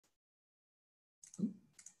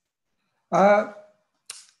Uh,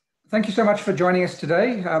 Thank you so much for joining us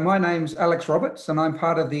today. My name's Alex Roberts, and I'm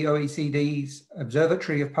part of the OECD's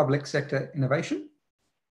Observatory of Public Sector Innovation.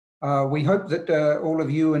 We hope that all of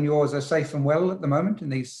you and yours are safe and well at the moment in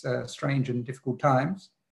these strange and difficult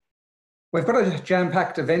times. We've got a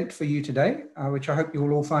jam-packed event for you today, which I hope you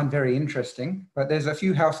will all find very interesting, but there's a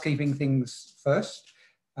few housekeeping things first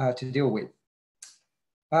to deal with.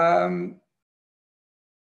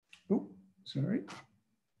 Sorry,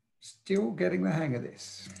 still getting the hang of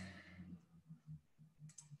this.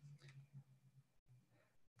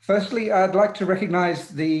 Firstly, I'd like to recognise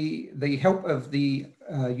the help of the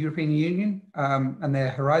European Union and their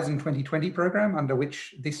Horizon 2020 programme, under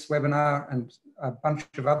which this webinar and a bunch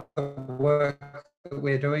of other work that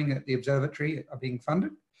we're doing at the Observatory are being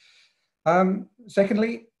funded.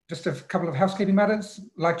 Secondly, just a couple of housekeeping matters.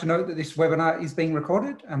 I'd like to note that this webinar is being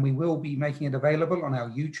recorded and we will be making it available on our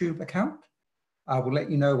YouTube account. We'll let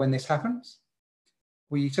you know when this happens.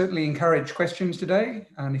 We certainly encourage questions today,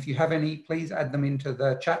 and if you have any, please add them into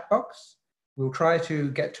the chat box. We'll try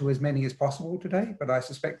to get to as many as possible today, but I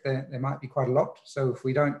suspect there might be quite a lot. So if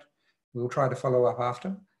we don't, we'll try to follow up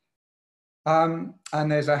after.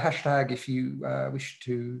 And there's a hashtag if you wish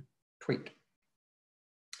to tweet.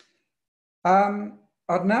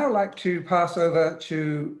 I'd now like to pass over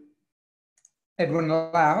to Edwin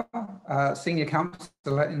Lau, Senior Counsel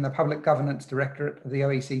in the Public Governance Directorate of the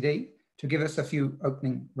OECD, to give us a few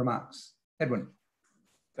opening remarks. Edwin.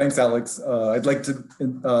 Thanks, Alex. I'd like to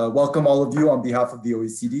welcome all of you on behalf of the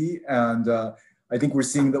OECD. And I think we're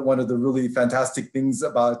seeing that one of the really fantastic things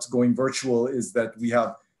about going virtual is that we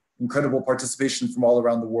have incredible participation from all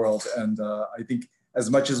around the world. And I think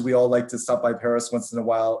as much as we all like to stop by Paris once in a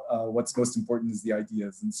while, what's most important is the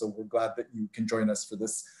ideas. And so we're glad that you can join us for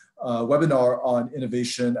this webinar on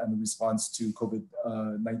innovation and the response to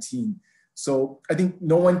COVID-19. So I think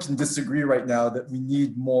no one can disagree right now that we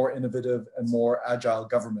need more innovative and more agile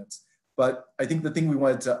government. But I think the thing we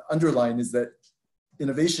wanted to underline is that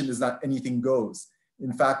innovation is not anything goes.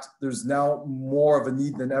 In fact, there's now more of a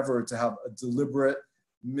need than ever to have a deliberate,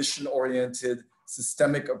 mission-oriented,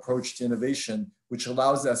 systemic approach to innovation, which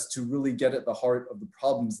allows us to really get at the heart of the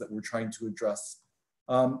problems that we're trying to address.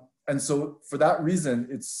 And so for that reason,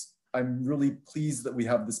 I'm really pleased that we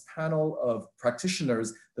have this panel of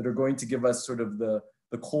practitioners that are going to give us sort of the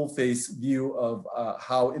coal-face view of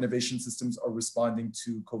how innovation systems are responding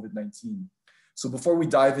to COVID-19. So before we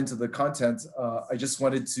dive into the content, I just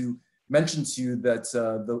wanted to mention to you that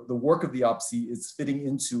the work of the OPSI is fitting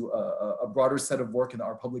into a broader set of work in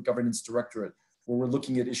our Public Governance Directorate, where we're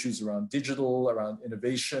looking at issues around digital, around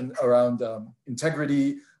innovation, around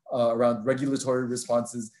integrity, around regulatory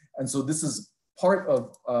responses. And so this is part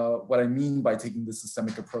of what I mean by taking the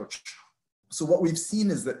systemic approach. So what we've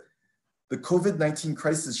seen is that the COVID-19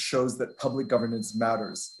 crisis shows that public governance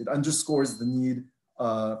matters. It underscores the need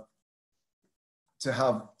to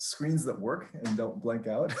have screens that work and don't blank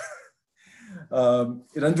out.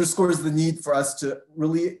 It underscores the need for us to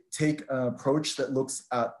really take an approach that looks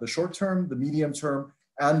at the short term, the medium term,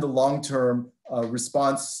 and the long term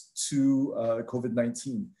response to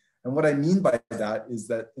COVID-19. And what I mean by that is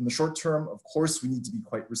that in the short term, of course, we need to be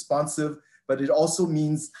quite responsive, but it also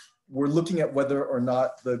means we're looking at whether or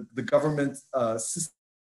not the government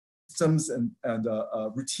systems and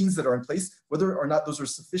routines that are in place, whether or not those are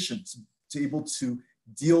sufficient to be able to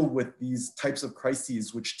deal with these types of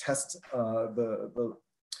crises, which test the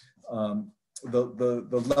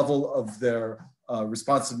level of their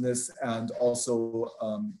responsiveness and also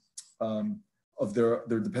of their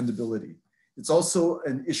dependability. It's also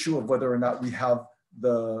an issue of whether or not we have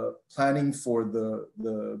the planning for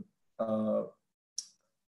the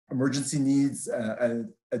emergency needs and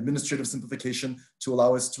administrative simplification to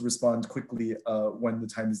allow us to respond quickly when the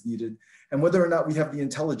time is needed, and whether or not we have the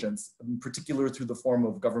intelligence, in particular through the form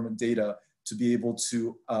of government data, to be able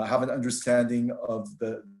to have an understanding of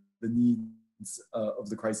the needs of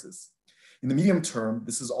the crisis. In the medium term,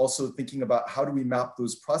 this is also thinking about how do we map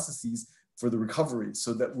those processes for the recovery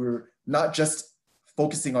so that we're not just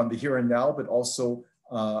focusing on the here and now, but also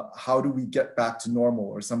how do we get back to normal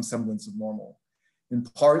or some semblance of normal. In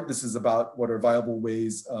part, this is about what are viable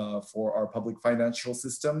ways for our public financial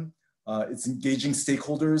system. It's engaging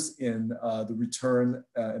stakeholders in the return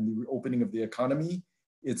and the reopening of the economy.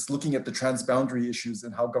 It's looking at the transboundary issues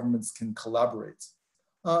and how governments can collaborate.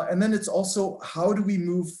 And then it's also how do we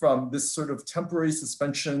move from this sort of temporary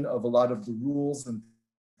suspension of a lot of the rules and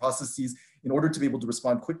processes in order to be able to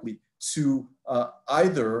respond quickly to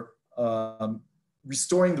either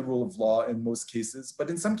restoring the rule of law in most cases, but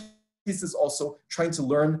in some cases also trying to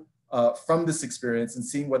learn from this experience and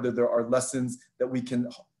seeing whether there are lessons that we can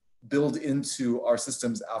build into our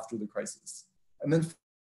systems after the crisis. And then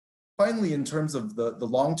finally, in terms of the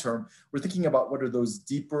long term, we're thinking about what are those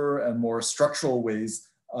deeper and more structural ways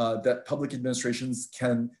that public administrations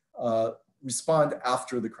can respond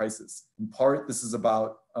after the crisis. In part, this is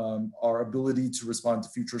about our ability to respond to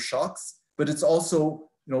future shocks, but it's also,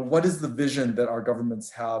 what is the vision that our governments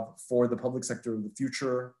have for the public sector of the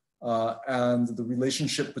future and the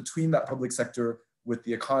relationship between that public sector with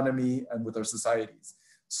the economy and with our societies.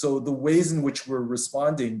 So the ways in which we're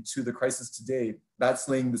responding to the crisis today, that's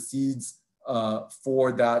laying the seeds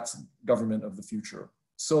for that government of the future.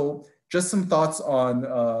 So just some thoughts on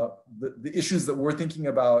the issues that we're thinking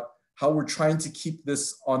about, how we're trying to keep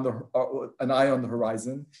this on an eye on the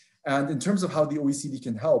horizon. And in terms of how the OECD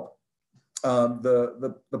can help,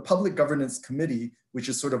 the Public Governance Committee, which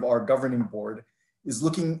is sort of our governing board,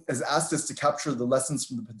 has asked us to capture the lessons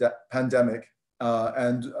from the pandemic.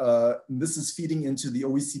 This is feeding into the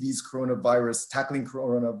OECD's Tackling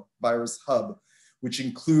Coronavirus Hub, which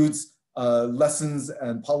includes lessons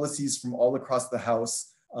and policies from all across the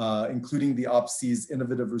House, including the OPSI's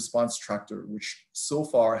Innovative Response Tractor, which so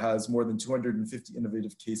far has more than 250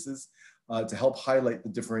 innovative cases to help highlight the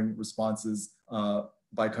differing responses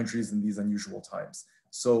by countries in these unusual times.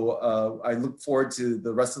 So I look forward to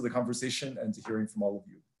the rest of the conversation and to hearing from all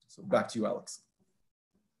of you. So back to you, Alex.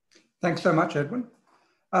 Thanks so much, Edwin.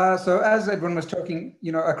 So as Edwin was talking,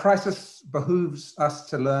 a crisis behooves us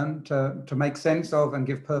to learn to make sense of and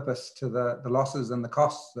give purpose to the losses and the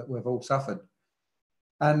costs that we've all suffered.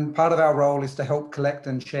 And part of our role is to help collect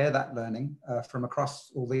and share that learning from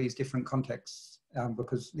across all these different contexts,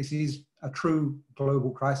 because this is a true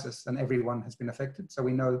global crisis and everyone has been affected. So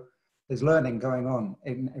we know there's learning going on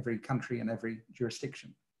in every country and every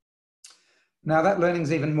jurisdiction. Now that learning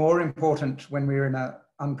is even more important when we're in an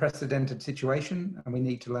unprecedented situation and we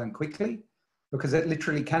need to learn quickly, because it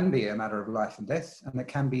literally can be a matter of life and death, and it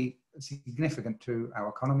can be significant to our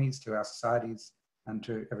economies, to our societies, and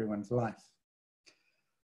to everyone's life.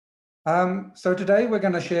 So today we're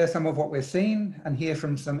going to share some of what we're seeing and hear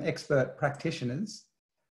from some expert practitioners.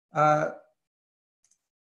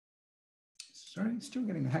 Sorry, still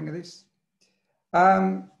getting the hang of this.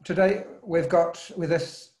 Today we've got with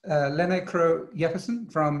us Lene Krogh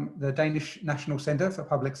Jeppesen from the Danish National Centre for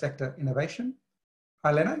Public Sector Innovation.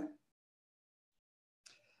 Hi, Lene.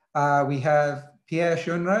 We have Pierre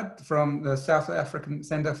Schoenrad from the South African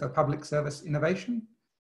Centre for Public Service Innovation.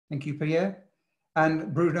 Thank you, Pierre.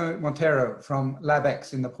 And Bruno Monteiro from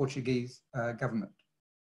LabX in the Portuguese government.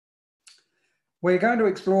 We're going to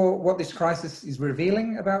explore what this crisis is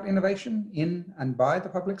revealing about innovation in and by the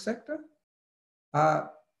public sector.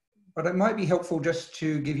 But it might be helpful just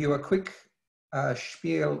to give you a quick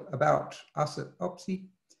spiel about us at OPSI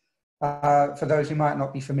for those who might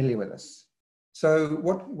not be familiar with us. So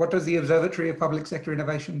what does the Observatory of Public Sector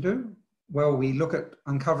Innovation do? Well, we look at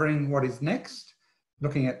uncovering what is next,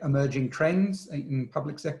 looking at emerging trends in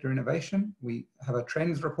public sector innovation. We have a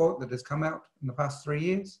trends report that has come out in the past 3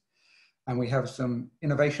 years. And we have some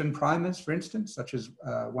innovation primers, for instance, such as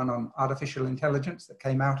one on artificial intelligence that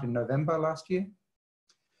came out in November last year.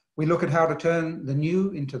 We look at how to turn the new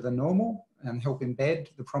into the normal and help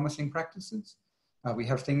embed the promising practices. We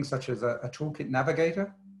have things such as a toolkit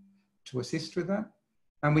navigator to assist with that.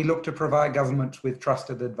 And we look to provide governments with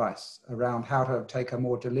trusted advice around how to take a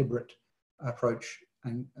more deliberate approach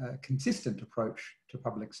and consistent approach to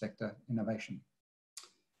public sector innovation.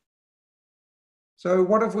 So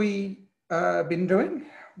what have we been doing?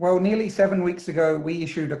 Well, nearly 7 weeks ago, we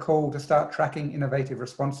issued a call to start tracking innovative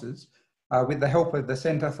responses. With the help of the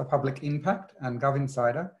Centre for Public Impact and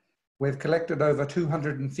GovInsider, we've collected over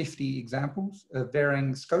 250 examples of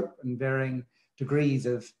varying scope and varying degrees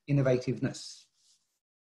of innovativeness.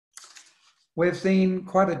 We've seen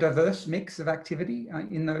quite a diverse mix of activity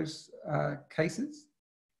in those cases.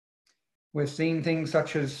 We've seen things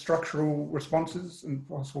such as structural responses and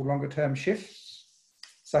possible longer term shifts,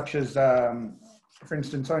 such as, for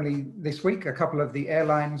instance, only this week, a couple of the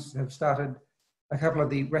airlines have started, a couple of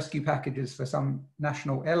the rescue packages for some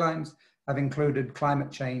national airlines have included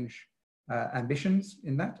climate change ambitions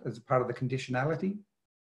in that as a part of the conditionality.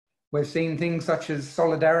 We've seen things such as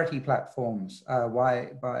solidarity platforms,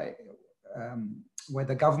 where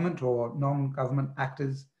the government or non-government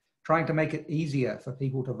actors trying to make it easier for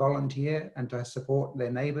people to volunteer and to support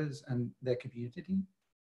their neighbours and their community.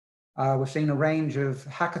 We've seen a range of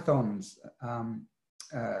hackathons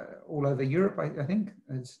all over Europe, I think.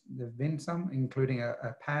 There've been some, including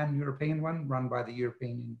a pan-European one run by the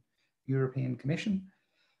European Commission,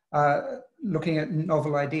 looking at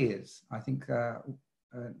novel ideas. I think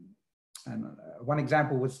one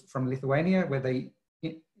example was from Lithuania, where they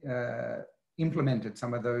implemented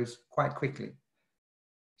some of those quite quickly.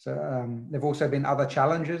 So there've also been other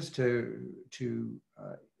challenges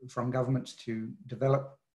from governments to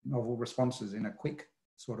develop novel responses in a quick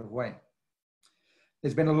sort of way.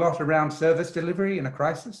 There's been a lot around service delivery in a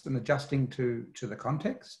crisis and adjusting to the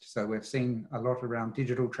context. So we've seen a lot around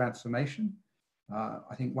digital transformation.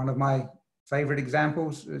 I think one of my favorite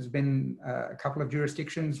examples has been a couple of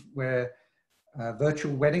jurisdictions where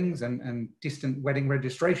virtual weddings and distant wedding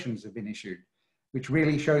registrations have been issued, which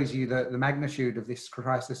really shows you the magnitude of this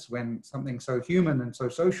crisis when something so human and so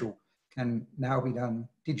social can now be done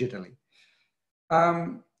digitally.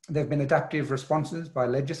 There have been adaptive responses by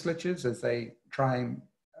legislatures as they try and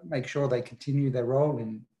make sure they continue their role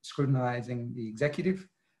in scrutinizing the executive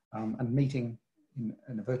and meeting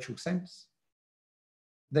in a virtual sense.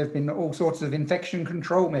 There have been all sorts of infection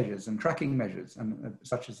control measures and tracking measures, and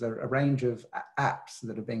such as a range of apps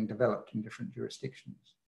that are being developed in different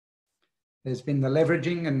jurisdictions. There's been the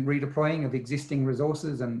leveraging and redeploying of existing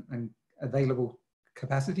resources and available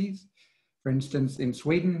capacities. For instance, in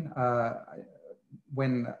Sweden,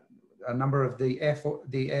 when a number of the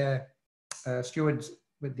air stewards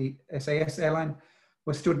with the SAS airline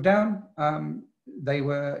were stood down, they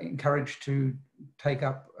were encouraged to take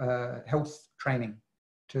up health training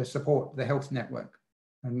to support the health network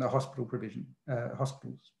and the hospital provision,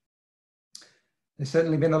 hospitals. There's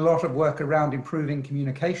certainly been a lot of work around improving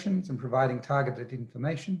communications and providing targeted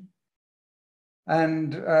information.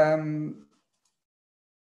 And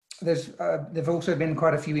there've also been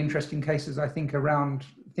quite a few interesting cases, I think, around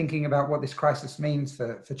thinking about what this crisis means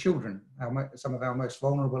for children, some of our most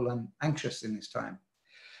vulnerable and anxious in this time.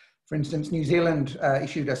 For instance, New Zealand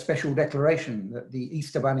issued a special declaration that the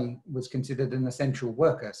Easter Bunny was considered an essential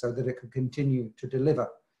worker so that it could continue to deliver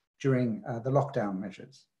during the lockdown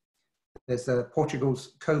measures. There's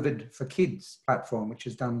Portugal's COVID for Kids platform, which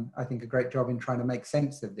has done, I think, a great job in trying to make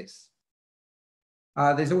sense of this.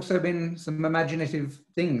 There's also been some imaginative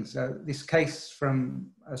things. This case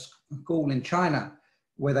from a school in China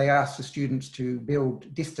where they asked the students to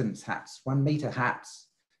build distance hats, 1 meter hats,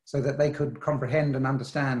 so that they could comprehend and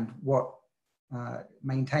understand what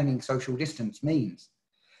maintaining social distance means,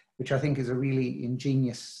 which I think is a really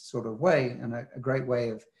ingenious sort of way and a great way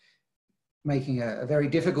of making a very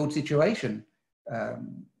difficult situation,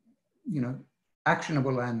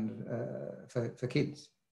 actionable and for kids.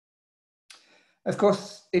 Of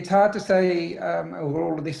course, it's hard to say over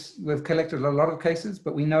all of this. We've collected a lot of cases,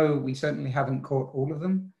 but we know we certainly haven't caught all of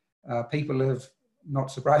them. People have,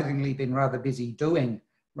 not surprisingly, been rather busy doing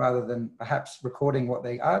rather than perhaps recording what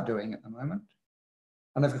they are doing at the moment.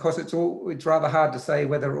 And of course, it's rather hard to say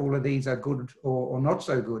whether all of these are good or not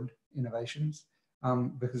so good innovations,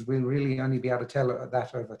 because we'll really only be able to tell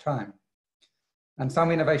that over time. And some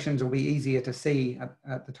innovations will be easier to see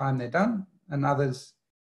at the time they're done, and others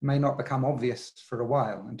may not become obvious for a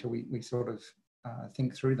while until we sort of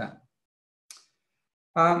think through that.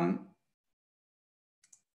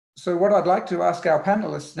 So what I'd like to ask our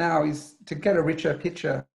panelists now is to get a richer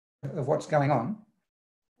picture of what's going on.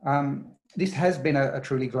 This has been a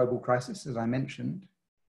truly global crisis, as I mentioned.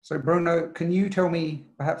 So Bruno, can you tell me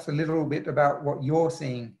perhaps a little bit about what you're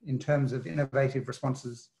seeing in terms of innovative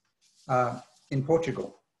responses in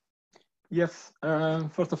Portugal? Yes,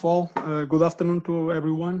 first of all, good afternoon to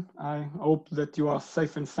everyone. I hope that you are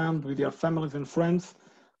safe and sound with your families and friends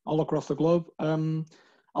all across the globe.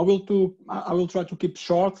 I will try to keep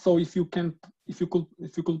short. So if you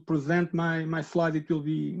could present my slide, it will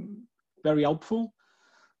be very helpful.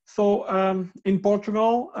 So in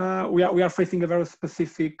Portugal, we are facing a very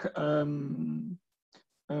specific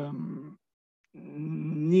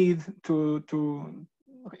need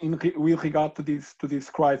with regard to this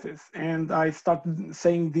crisis. And I started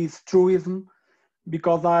saying this truism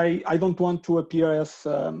because I don't want to appear as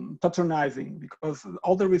patronizing, because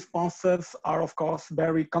all the responses are, of course,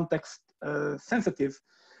 very context sensitive.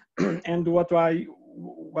 And what I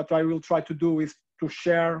will try to do is to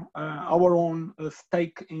share our own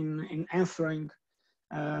stake in answering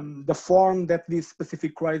the form that this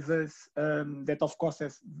specific crisis, that of course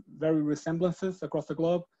has very resemblances across the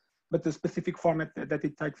globe, but the specific format that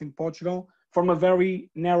it takes in Portugal from a very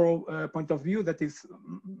narrow point of view that is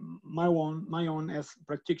my own as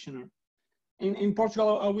practitioner. In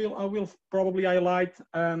Portugal, I will probably highlight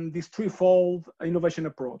this threefold innovation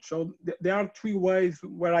approach. So there are three ways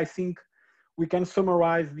where I think we can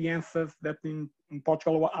summarize the answers that in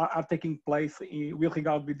Portugal are taking place with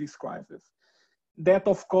regard with this crisis. That,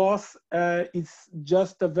 of course, is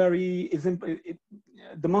just a very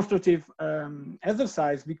demonstrative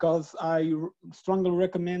exercise, because I strongly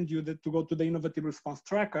recommend you to go to the Innovative Response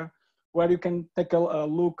Tracker, where you can take a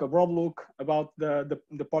broad look about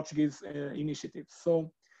the Portuguese initiatives.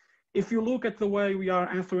 So if you look at the way we are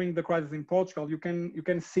answering the crisis in Portugal, you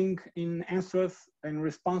can think in answers and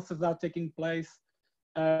responses that are taking place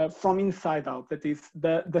from inside out. That is,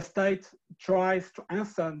 the state tries to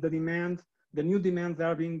answer the new demands that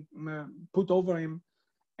are being put over him,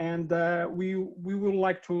 and we would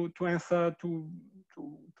like to answer to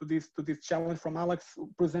this challenge from Alex,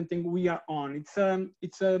 presenting We Are On.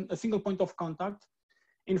 It's a single point of contact.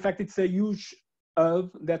 In fact, it's a huge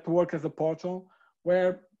hub that works as a portal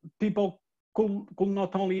where people could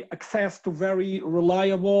not only access to very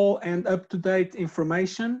reliable and up-to-date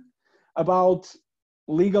information about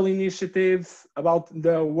legal initiatives, about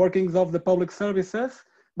the workings of the public services,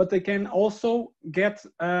 but they can also get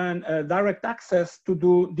direct access to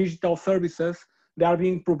do digital services that are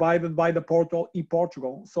being provided by the portal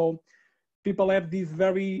ePortugal. So people have this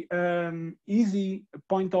very easy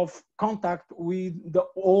point of contact with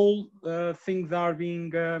all things that are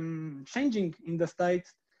being changing in the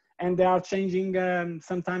States, and they are changing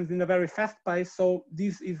sometimes in a very fast pace. So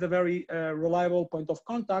this is a very reliable point of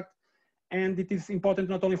contact. And it is important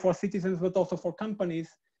not only for citizens, but also for companies,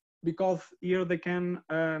 because here they can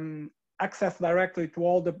access directly to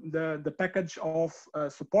all the package of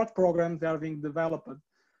support programs that are being developed.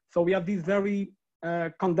 So we have this very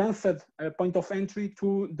condensed point of entry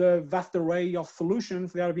to the vast array of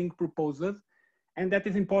solutions that are being proposed. And that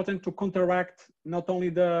is important to counteract not only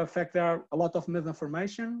the fact there are a lot of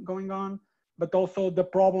misinformation going on, but also the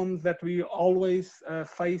problems that we always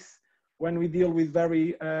face when we deal with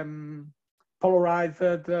very polarized,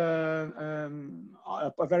 a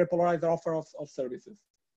very polarized offer of services.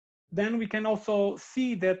 Then we can also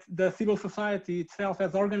see that the civil society itself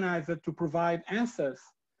has organized to provide answers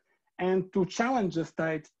and to challenge the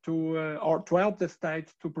state or to help the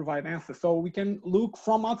state to provide answers. So we can look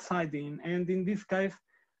from outside in, and in this case,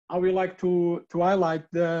 I would like to highlight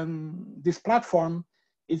this platform.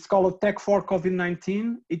 It's called Tech for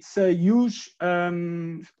COVID-19. It's a huge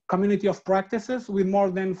community of practices with more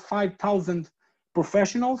than 5,000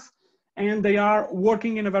 professionals, and they are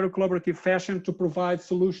working in a very collaborative fashion to provide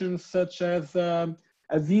solutions such as a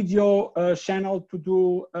video channel to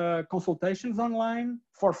do consultations online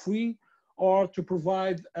for free, or to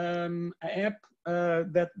provide an app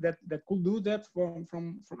that could do that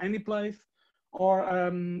from any place, or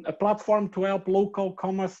a platform to help local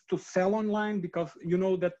commerce to sell online, because you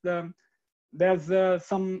know that there's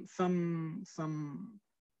some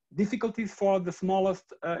difficulties for the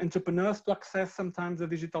smallest entrepreneurs to access sometimes the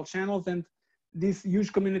digital channels, and this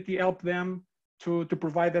huge community help them to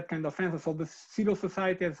provide that kind of answer. So the civil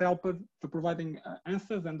society has helped to providing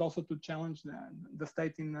answers and also to challenge the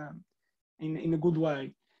state in a good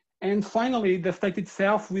way. And finally, the state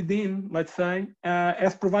itself within, let's say,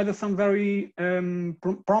 has provided some very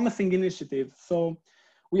promising initiatives. So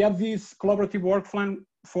we have this collaborative work plan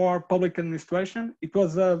for public administration. It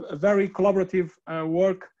was a very collaborative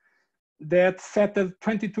work that set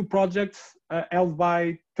 22 projects held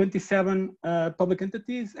by 27 public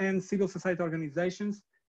entities and civil society organizations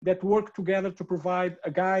that work together to provide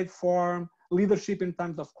a guide for leadership in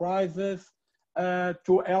times of crisis,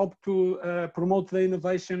 to help to promote the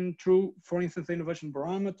innovation through, for instance, the innovation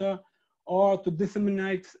barometer, or to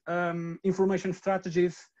disseminate information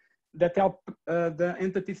strategies that help the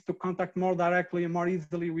entities to contact more directly and more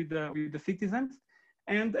easily with the citizens.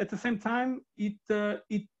 And at the same time, it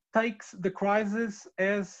takes the crisis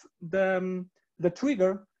as the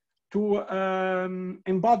trigger to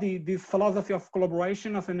embody this philosophy of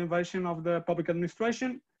collaboration, of innovation of the public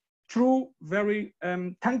administration through very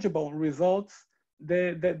tangible results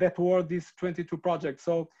that were these 22 projects.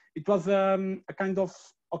 So it was a kind of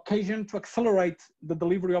occasion to accelerate the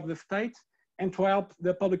delivery of the state and to help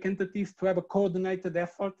the public entities to have a coordinated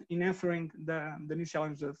effort in answering the new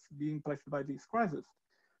challenges being placed by this crisis.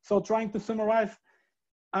 So trying to summarize,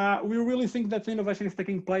 we really think that innovation is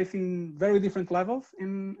taking place in very different levels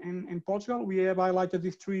in Portugal. We have highlighted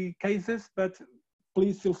these 3 cases, but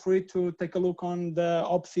please feel free to take a look on the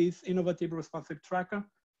OPSI's Innovative Responsive Tracker,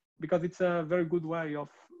 because it's a very good way of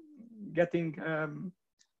getting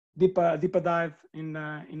deeper dive in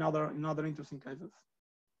other interesting cases.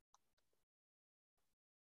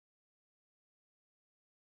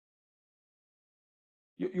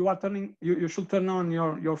 You should turn on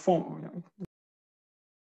your phone.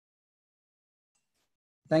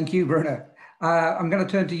 Thank you, Bruno. I'm going to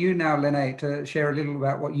turn to you now, Lene, to share a little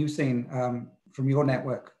about what you've seen from your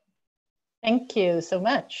network. Thank you so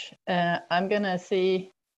much. I'm going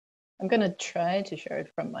to try to share it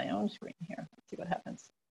from my own screen here. Let's see what happens.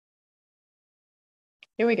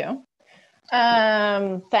 Here we go.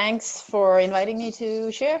 Thanks for inviting me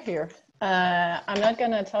to share here. I'm not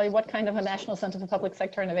going to tell you what kind of a National Center for Public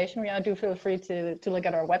Sector Innovation we are. Do feel free to look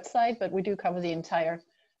at our website, but we do cover the entire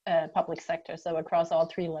public sector, so across all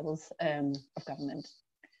 3 levels of government.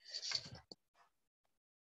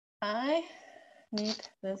 I need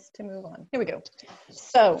this to move on. Here we go.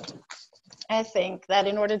 So I think that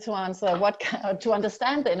in order to answer to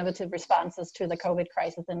understand the innovative responses to the COVID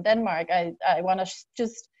crisis in Denmark, I want to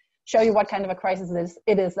just show you what kind of a crisis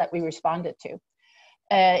it is that we responded to.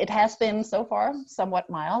 It has been so far somewhat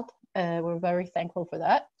mild. We're very thankful for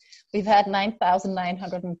that. We've had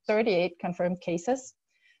 9,938 confirmed cases,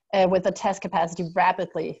 with the test capacity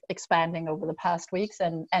rapidly expanding over the past weeks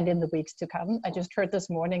and in the weeks to come. I just heard this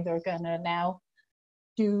morning they're going to now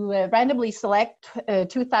randomly select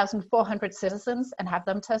 2,400 citizens and have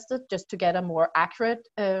them tested just to get a more accurate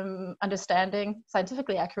understanding,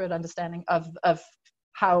 scientifically accurate understanding of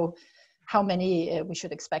how many we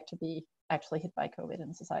should expect to be actually hit by COVID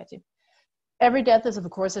in society. Every death is, of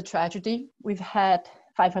course, a tragedy. We've had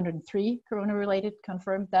 503 corona-related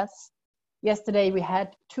confirmed deaths. Yesterday, we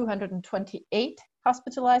had 228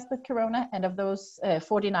 hospitalized with corona, and of those,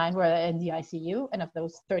 49 were in the ICU, and of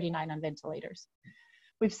those, 39 on ventilators.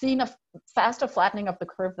 We've seen a faster flattening of the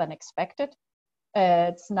curve than expected.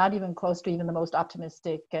 It's not even close to even the most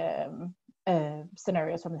optimistic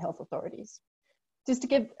scenarios from the health authorities. Just to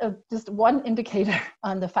give just one indicator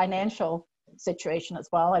on the financial situation as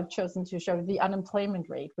well, I've chosen to show the unemployment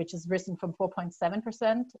rate, which has risen from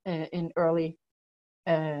 4.7% in early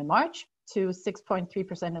March to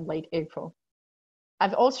 6.3% in late April.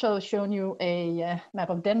 I've also shown you a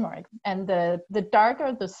map of Denmark, and the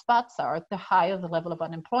darker the spots are, the higher the level of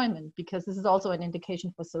unemployment, because this is also an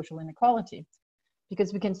indication for social inequality.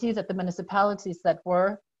 Because we can see that the municipalities that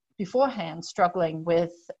were beforehand struggling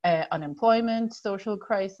with unemployment, social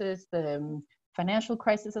crisis, the financial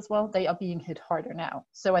crisis as well, they are being hit harder now.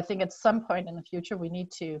 So I think at some point in the future, we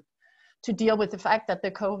need to deal with the fact that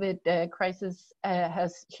the COVID crisis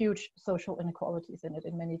has huge social inequalities in it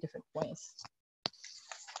in many different ways.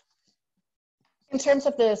 In terms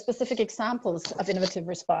of the specific examples of innovative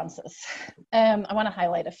responses, I want to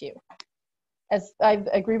highlight a few. As I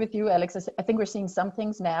agree with you, Alex, I think we're seeing some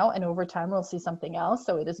things now, and over time we'll see something else.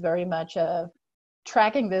 So it is very much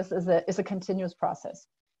tracking this is a continuous process.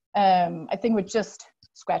 I think we're just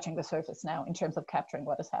scratching the surface now in terms of capturing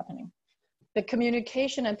what is happening. The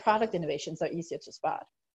communication and product innovations are easier to spot.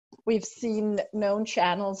 We've seen known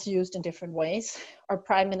channels used in different ways. Our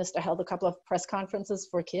Prime Minister held a couple of press conferences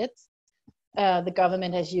for kids. The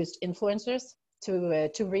government has used influencers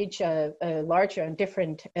to reach a larger and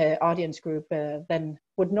different audience group than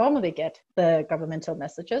would normally get the governmental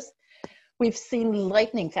messages. We've seen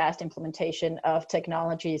lightning fast implementation of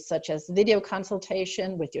technologies such as video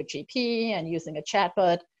consultation with your GP and using a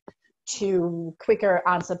chatbot to quicker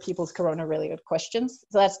answer people's corona-related questions.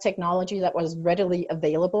 So that's technology that was readily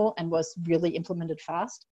available and was really implemented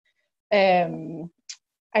fast.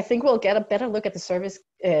 I think we'll get a better look at the service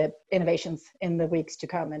innovations in the weeks to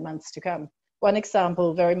come and months to come. One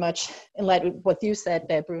example, very much in light of what you said,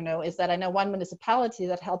 Bruno, is that I know one municipality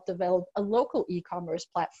that helped develop a local e-commerce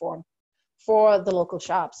platform for the local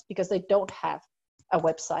shops because they don't have a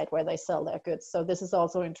website where they sell their goods. So this is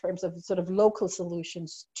also in terms of sort of local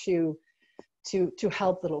solutions to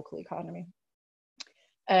help the local economy.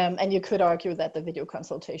 And you could argue that the video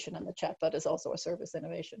consultation and the chatbot is also a service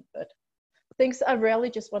innovation, but things are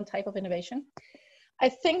rarely just one type of innovation. I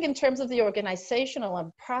think in terms of the organizational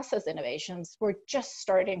and process innovations, we're just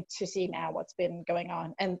starting to see now what's been going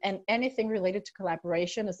on. And anything related to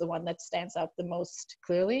collaboration is the one that stands out the most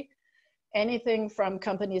clearly. Anything from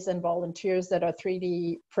companies and volunteers that are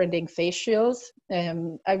 3D printing face shields.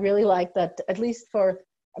 I really like that, at least for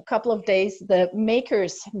a couple of days, the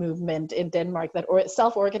makers movement in Denmark that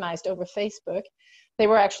self-organized over Facebook, they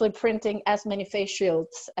were actually printing as many face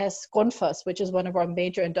shields as Grundfos, which is one of our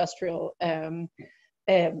major industrial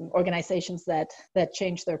organizations that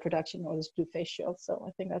change their production in order to do face shields. So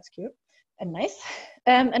I think that's cute and nice.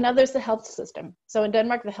 And others, the health system. So in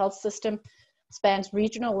Denmark, the health system spans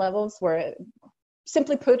regional levels where,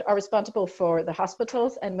 simply put, are responsible for the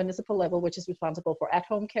hospitals, and municipal level, which is responsible for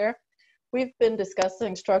at-home care. We've been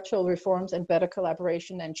discussing structural reforms and better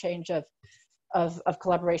collaboration and change of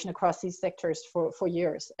collaboration across these sectors for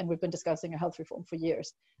years. And we've been discussing a health reform for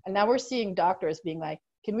years. And now we're seeing doctors being like,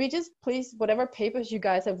 can we just please, whatever papers you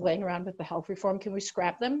guys have laying around with the health reform, can we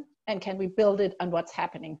scrap them? And can we build it on what's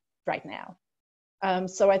happening right now?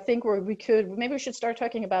 So I think maybe we should start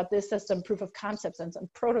talking about this as some proof of concepts and some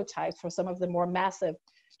prototypes for some of the more massive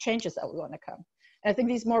changes that we want to come. And I think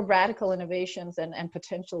these more radical innovations and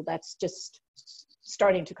potential, that's just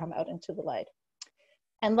starting to come out into the light.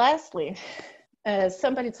 And lastly,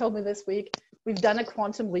 somebody told me this week, we've done a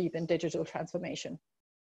quantum leap in digital transformation.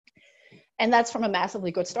 And that's from a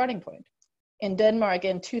massively good starting point. In Denmark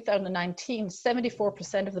in 2019,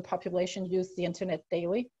 74% of the population used the internet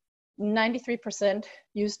daily. 93%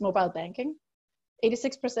 used mobile banking.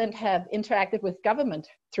 86% have interacted with government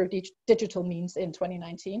through digital means in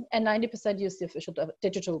 2019, and 90% used the official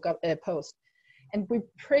digital post. And we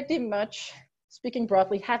pretty much, speaking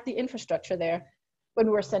broadly, had the infrastructure there when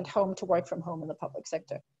we were sent home to work from home in the public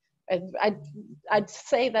sector. I'd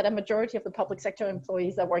say that a majority of the public sector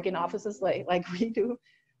employees that work in offices like we do,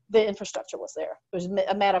 the infrastructure was there. It was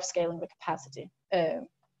a matter of scaling the capacity,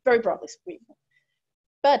 very broadly speaking.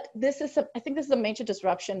 But I think this is a major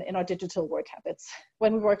disruption in our digital work habits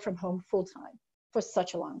when we work from home full time for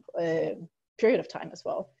such a long period of time as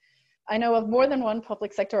well. I know of more than one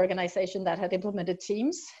public sector organization that had implemented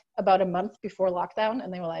Teams about a month before lockdown,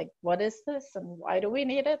 and they were like, what is this and why do we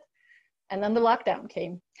need it? And then the lockdown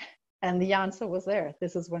came and the answer was there.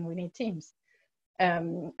 This is when we need Teams.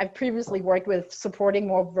 I've previously worked with supporting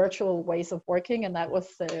more virtual ways of working, and that was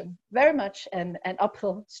very much an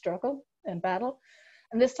uphill struggle and battle.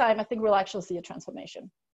 And this time, I think we'll actually see a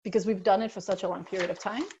transformation because we've done it for such a long period of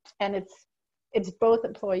time. And it's both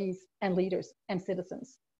employees and leaders and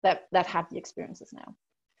citizens that have the experiences now.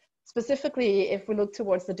 Specifically, if we look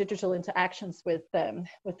towards the digital interactions with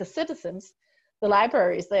the citizens, the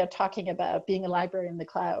libraries, they are talking about being a library in the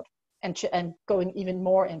cloud and going even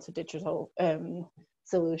more into digital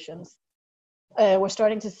solutions. We're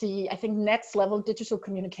starting to see, I think, next level digital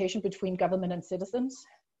communication between government and citizens.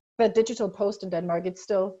 The digital post in Denmark, it's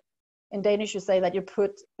still, in Danish you say that you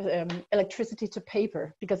put electricity to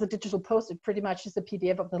paper, because the digital post, it pretty much is a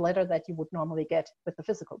PDF of the letter that you would normally get with the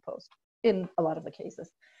physical post in a lot of the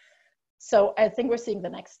cases. So I think we're seeing the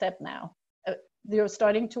next step now. You're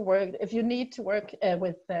starting to work, if you need to work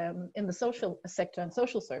in the social sector and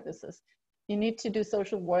social services, you need to do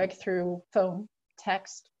social work through phone,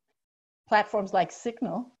 text, platforms like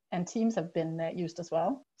Signal, and Teams have been used as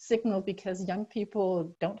well. Signal because young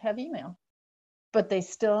people don't have email, but they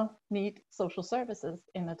still need social services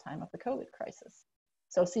in the time of the COVID crisis.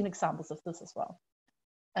 So I've seen examples of this as well.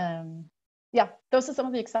 Yeah, those are some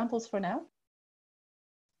of the examples for now.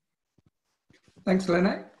 Thanks,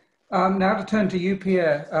 Lene. Now to turn to you,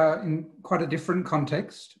 Pierre, in quite a different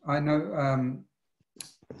context. I know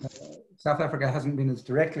South Africa hasn't been as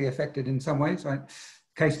directly affected in some ways.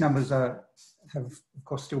 Case numbers have, of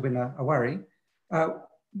course, still been a worry.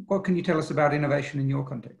 What can you tell us about innovation in your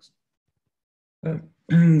context?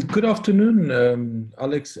 Good afternoon,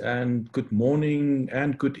 Alex, and good morning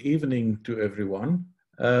and good evening to everyone.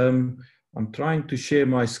 I'm trying to share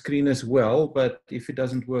my screen as well, but if it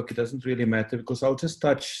doesn't work, it doesn't really matter because I'll just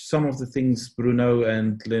touch some of the things Bruno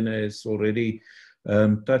and Lene has already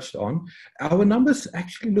touched on. Our numbers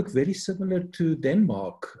actually look very similar to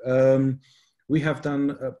Denmark. We have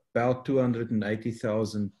done about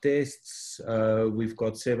 280,000 tests. We've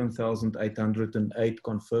got 7,808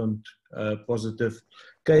 confirmed positive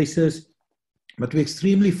cases, but we're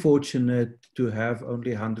extremely fortunate to have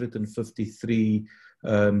only 153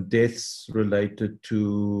 deaths related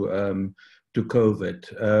to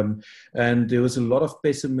COVID. And there was a lot of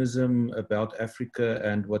pessimism about Africa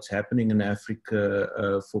and what's happening in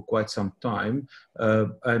Africa for quite some time.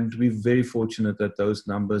 And we're very fortunate that those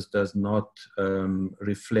numbers does not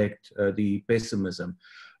reflect the pessimism.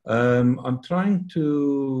 I'm trying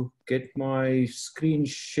to get my screen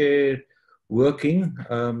share working,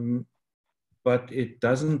 but it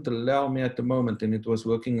doesn't allow me at the moment, and it was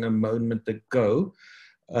working a moment ago.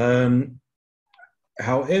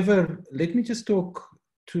 However, let me just talk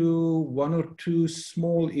to one or two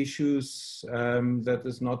small issues that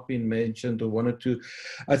has not been mentioned, or one or two.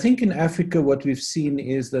 I think in Africa, what we've seen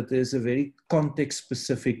is that there's a very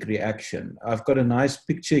context-specific reaction. I've got a nice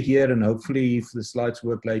picture here, and hopefully if the slides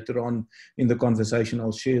work later on in the conversation,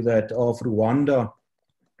 I'll share that, of Rwanda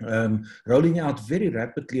rolling out very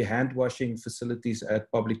rapidly hand-washing facilities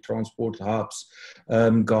at public transport hubs,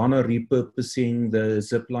 Ghana repurposing the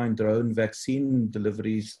zipline drone vaccine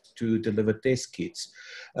deliveries to deliver test kits.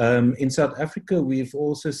 In South Africa, we've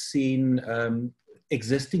also seen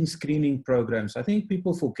existing screening programs. I think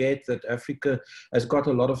people forget that Africa has got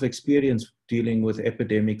a lot of experience dealing with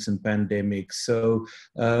epidemics and pandemics. So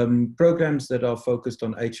programs that are focused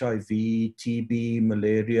on HIV, TB,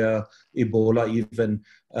 malaria, Ebola even,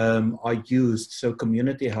 are used. So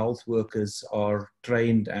community health workers are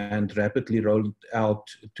trained and rapidly rolled out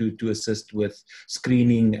to assist with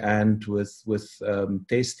screening and with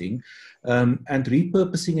testing. And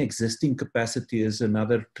repurposing existing capacity is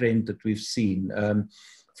another trend that we've seen.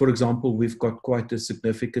 For example, we've got quite a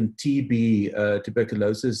significant TB,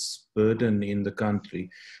 tuberculosis burden in the country.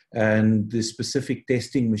 And the specific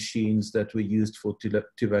testing machines that were used for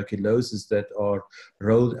tuberculosis that are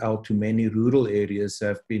rolled out to many rural areas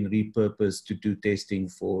have been repurposed to do testing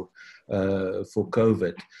for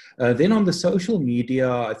COVID. Then on the social media,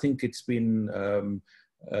 I think it's been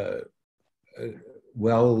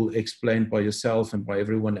well explained by yourself and by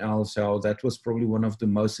everyone else how that was probably one of the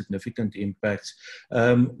most significant impacts.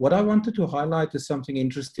 What I wanted to highlight is something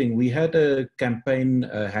interesting. We had a campaign,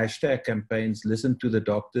 hashtag campaigns, listen to the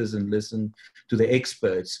doctors and listen to the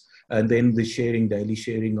experts, and then the daily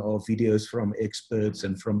sharing of videos from experts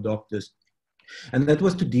and from doctors. And that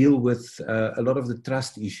was to deal with a lot of the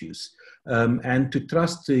trust issues and to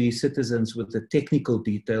trust the citizens with the technical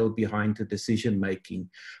detail behind the decision making.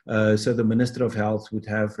 So the Minister of Health would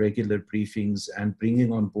have regular briefings and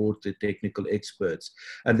bringing on board the technical experts,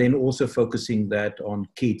 and then also focusing that on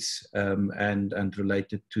kids and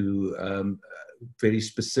related to very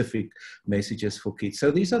specific messages for kids. So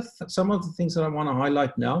these are some of the things that I want to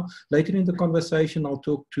highlight now. Later in the conversation, I'll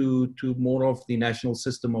talk to more of the National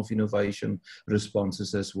System of Innovation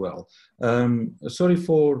responses as well. Sorry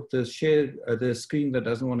for the screen that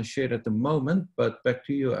doesn't want to share at the moment, but back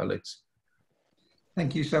to you, Alex.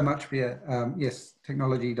 Thank you so much, Pierre. Yes,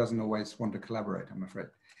 technology doesn't always want to collaborate, I'm afraid.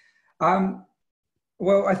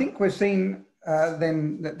 Well, I think we've seen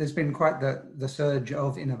then that there's been quite the surge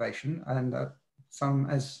of innovation, and some,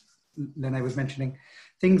 as Lene was mentioning,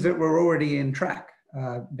 things that were already in track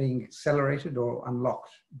being accelerated or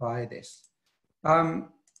unlocked by this.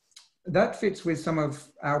 That fits with some of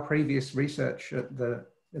our previous research at the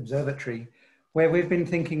Observatory, where we've been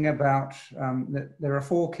thinking about that there are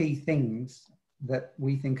 4 key things that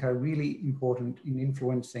we think are really important in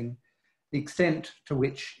influencing the extent to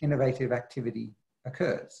which innovative activity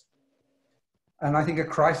occurs. And I think a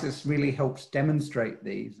crisis really helps demonstrate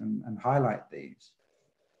these and highlight these.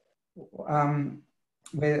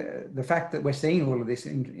 Where the fact that we're seeing all of this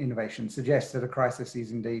innovation suggests that a crisis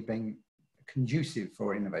is indeed being conducive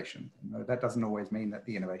for innovation. That doesn't always mean that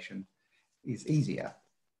the innovation is easier.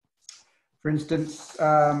 For instance,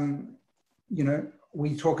 you know,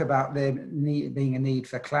 we talk about there being a need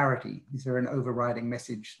for clarity. Is there an overriding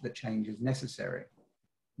message that change is necessary?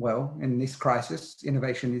 Well, in this crisis,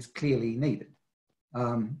 innovation is clearly needed.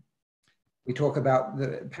 We talk about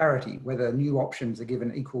the parity, whether new options are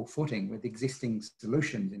given equal footing with existing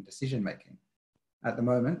solutions in decision-making. At the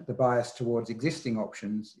moment, the bias towards existing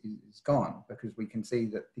options is gone because we can see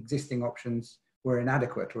that existing options were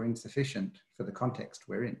inadequate or insufficient for the context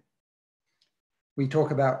we're in. We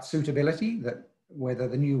talk about suitability, that whether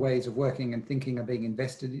the new ways of working and thinking are being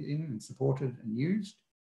invested in and supported and used.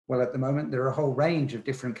 Well, at the moment, there are a whole range of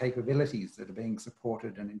different capabilities that are being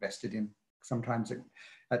supported and invested in, sometimes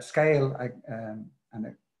at scale and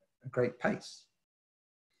at a great pace.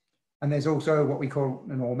 And there's also what we call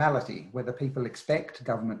a normality, whether people expect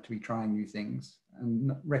government to be trying new things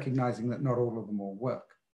and recognizing that not all of them will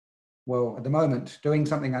work. Well, at the moment, doing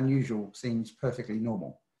something unusual seems perfectly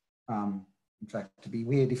normal. In fact, it'd be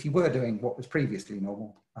weird if you were doing what was previously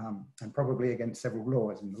normal, and probably against several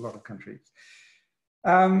laws in a lot of countries.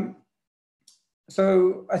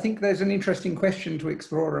 So I think there's an interesting question to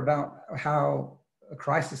explore about how a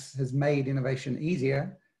crisis has made innovation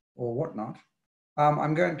easier or whatnot.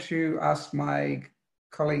 I'm going to ask my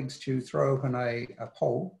colleagues to throw open a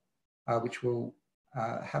poll, which we'll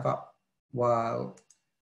have up while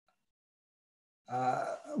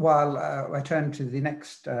I turn to the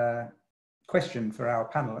next question for our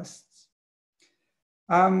panelists.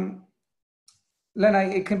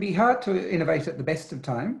 Lene, it can be hard to innovate at the best of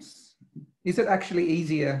times. Is it actually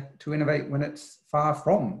easier to innovate when it's far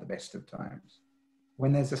from the best of times,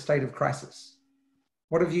 when there's a state of crisis?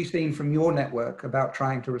 What have you seen from your network about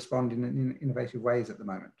trying to respond in innovative ways at the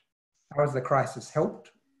moment? How has the crisis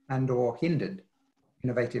helped and or hindered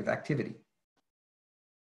innovative activity?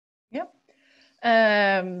 Yep.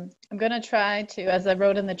 I'm going to try to, as I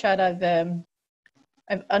wrote in the chat, I've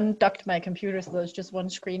undocked my computer, so there's just one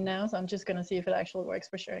screen now. So I'm just going to see if it actually works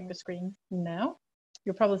for sharing the screen now.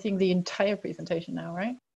 You're probably seeing the entire presentation now,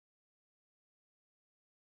 right?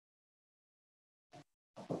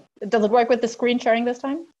 Does it work with the screen sharing this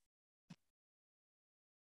time?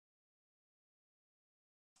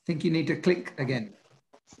 I think you need to click again.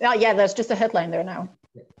 Oh, yeah, there's just a headline there now.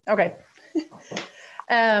 Okay.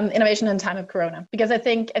 Innovation in time of Corona, because I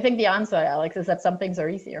think the answer, Alex, is that some things are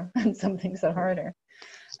easier and some things are harder.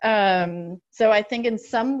 So I think in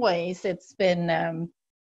some ways it's been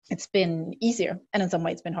easier, and in some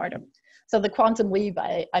ways it's been harder. So the quantum leap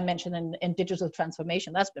I mentioned in digital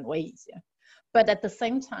transformation, that's been way easier. But at the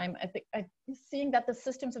same time, I think I'm seeing that the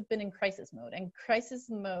systems have been in crisis mode, and crisis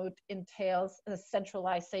mode entails a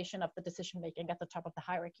centralization of the decision making at the top of the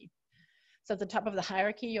hierarchy. So at the top of the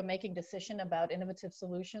hierarchy, you're making decision about innovative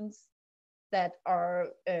solutions that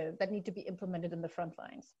need to be implemented in the front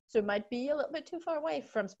lines. So it might be a little bit too far away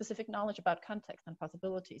from specific knowledge about context and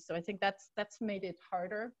possibilities. So I think that's made it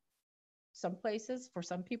harder some places for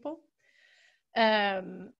some people.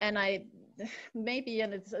 And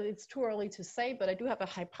it's too early to say, but I do have a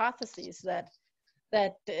hypothesis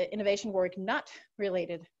that innovation work not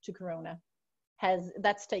related to Corona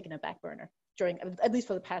that's taken a back burner during, at least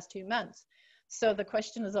for the past 2 months. So the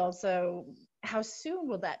question is also, how soon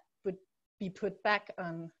will that be put back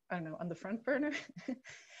on the front burner?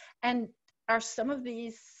 And are some of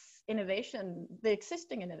these the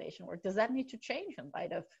existing innovation work, does that need to change in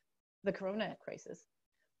light of the Corona crisis?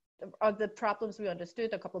 Are the problems we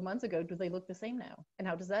understood a couple of months ago, do they look the same now? And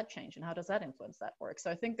how does that change? And how does that influence that work?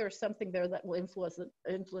 So I think there's something there that will influence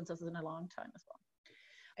us in a long time as well.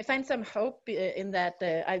 I find some hope in that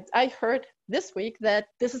I heard this week that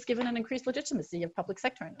this has given an increased legitimacy of public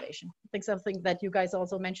sector innovation. I think something that you guys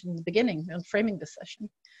also mentioned in the beginning in framing this session.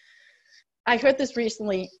 I heard this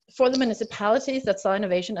recently. For the municipalities that saw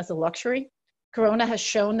innovation as a luxury, Corona has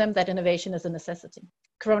shown them that innovation is a necessity.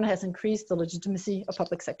 Corona has increased the legitimacy of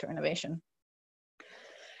public sector innovation.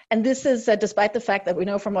 And this is despite the fact that we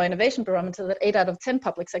know from our innovation barometer that 8 out of 10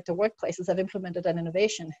 public sector workplaces have implemented an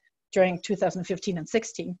innovation during 2015 and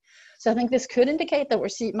 16. So I think this could indicate that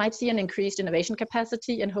we might see an increased innovation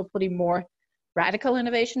capacity and hopefully more radical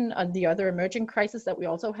innovation on the other emerging crises that we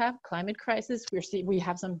also have, climate crisis. We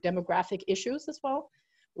have some demographic issues as well.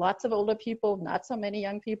 Lots of older people, not so many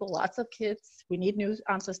young people, lots of kids. We need new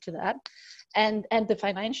answers to that. And the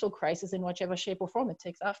financial crisis in whichever shape or form it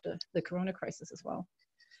takes after the Corona crisis as well.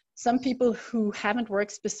 Some people who haven't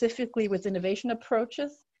worked specifically with innovation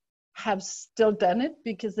approaches have still done it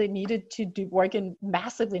because they needed to work in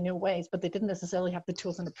massively new ways, but they didn't necessarily have the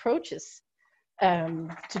tools and approaches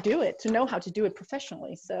to do it, to know how to do it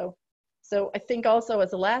professionally. So I think also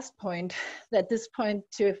as a last point, that this point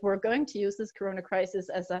to, if we're going to use this Corona crisis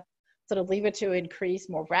as a sort of lever to increase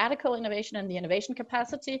more radical innovation and the innovation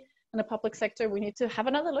capacity in the public sector, we need to have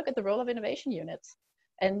another look at the role of innovation units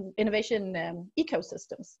and innovation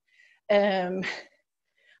ecosystems.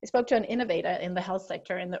 I spoke to an innovator in the health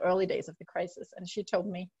sector in the early days of the crisis, and she told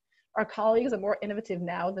me, our colleagues are more innovative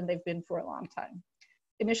now than they've been for a long time.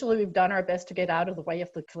 Initially, we've done our best to get out of the way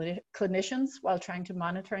of the clinicians while trying to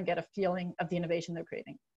monitor and get a feeling of the innovation they're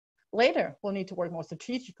creating. Later, we'll need to work more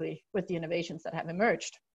strategically with the innovations that have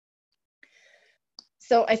emerged.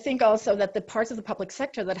 So I think also that the parts of the public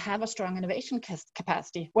sector that have a strong innovation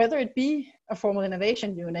capacity, whether it be a formal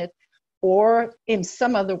innovation unit or in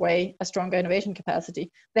some other way, a stronger innovation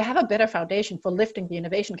capacity, they have a better foundation for lifting the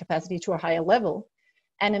innovation capacity to a higher level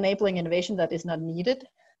and enabling innovation that is not needed,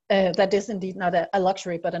 that is indeed not a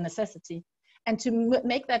luxury, but a necessity. And to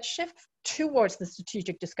make that shift towards the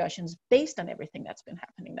strategic discussions based on everything that's been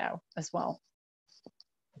happening now as well.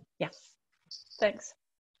 Yes, thanks.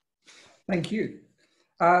 Thank you.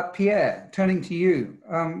 Pierre, turning to you,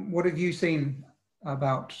 what have you seen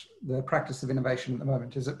about the practice of innovation at the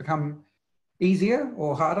moment? Has it become easier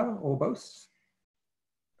or harder or both?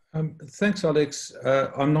 Thanks, Alex.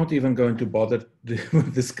 I'm not even going to bother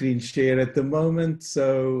with the screen share at the moment.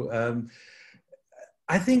 So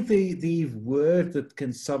I think the word that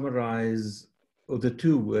can summarize, or the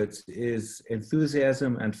two words, is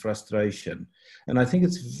enthusiasm and frustration. And I think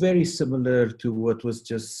it's very similar to what was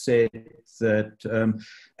just said, that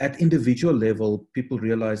at individual level, people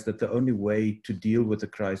realize that the only way to deal with the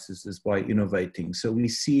crisis is by innovating. So we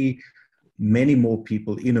see many more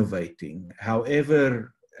people innovating.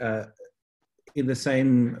 However, in the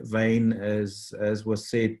same vein as was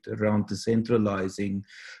said around decentralizing,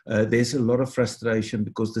 there's a lot of frustration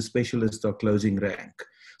because the specialists are closing rank.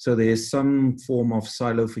 So there's some form of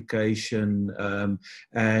siloification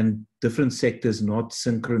and different sectors not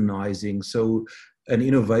synchronizing. So an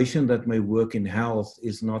innovation that may work in health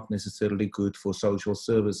is not necessarily good for social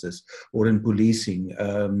services, or in policing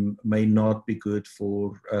may not be good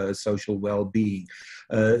for social well-being.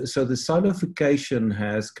 So the siloification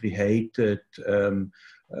has created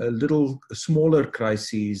little smaller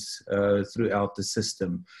crises throughout the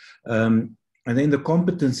system. And then the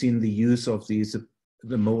competency in the use of these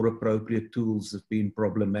the more appropriate tools have been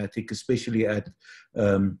problematic, especially at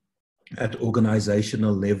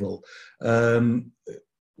organizational level.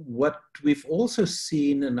 What we've also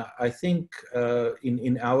seen, and I think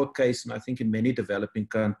in our case, and I think in many developing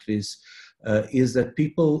countries, is that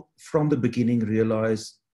people from the beginning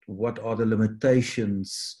realized what are the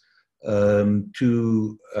limitations that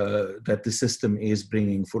the system is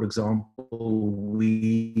bringing. For example,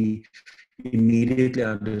 we immediately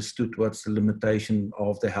understood what's the limitation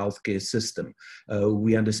of the healthcare system.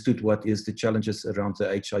 We understood what is the challenges around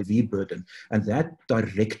the HIV burden, and that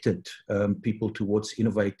directed people towards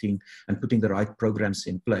innovating and putting the right programs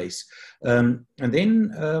in place. And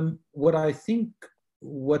then what I think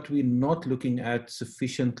what we're not looking at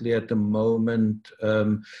sufficiently at the moment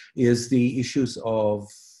is the issues of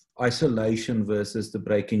isolation versus the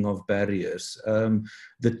breaking of barriers.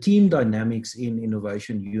 The team dynamics in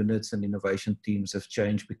innovation units and innovation teams have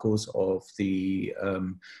changed because of the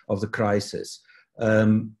crisis.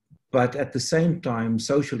 But at the same time,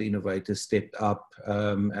 social innovators stepped up,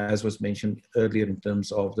 as was mentioned earlier in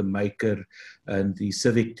terms of the maker and the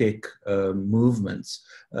civic tech movements.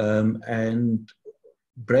 And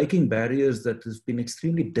breaking barriers that has been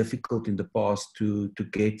extremely difficult in the past to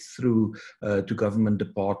get through to government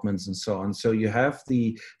departments and so on. So you have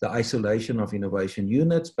the isolation of innovation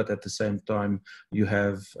units, but at the same time, you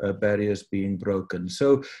have barriers being broken.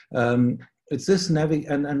 So it's this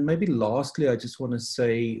and maybe lastly, I just want to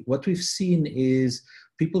say what we've seen is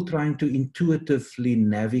people trying to intuitively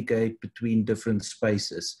navigate between different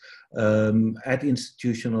spaces at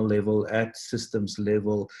institutional level, at systems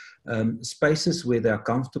level, spaces where they're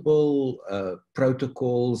comfortable,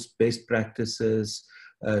 protocols, best practices,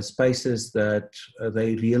 spaces that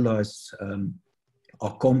they realize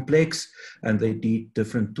are complex and they need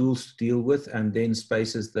different tools to deal with, and then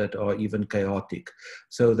spaces that are even chaotic.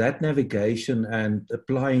 So that navigation and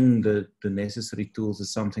applying the necessary tools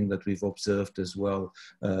is something that we've observed as well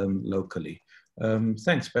locally.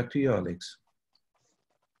 Thanks, back to you, Alex.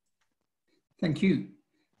 Thank you.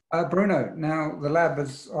 Bruno, now the lab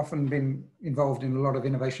has often been involved in a lot of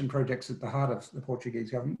innovation projects at the heart of the Portuguese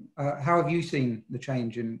government. How have you seen the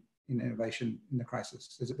change in innovation in the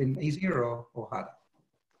crisis? Has it been easier or harder?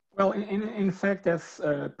 Well, in fact, as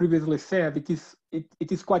previously said,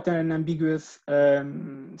 it is quite an ambiguous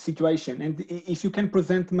situation. And if you can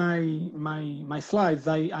present my slides,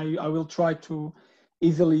 I will try to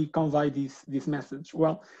easily convey this message.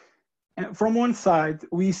 Well, from one side,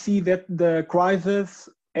 we see that the crisis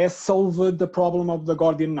has solved the problem of the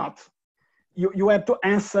Gordian knot. You have to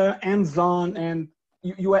answer hands-on, and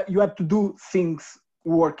you have to do things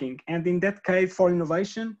working. And in that case, for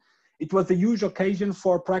innovation, it was a huge occasion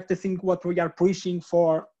for practicing what we are preaching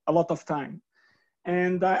for a lot of time.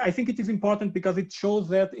 And I think it is important because it shows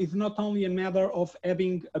that it's not only a matter of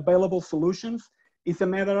having available solutions, it's a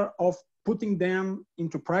matter of putting them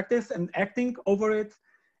into practice and acting over it.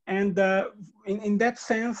 And in that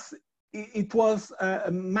sense, it was a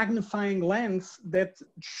magnifying lens that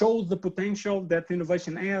shows the potential that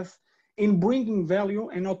innovation has in bringing value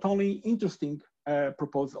and not only interesting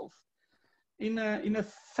proposals. In a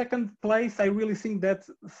second place, I really think that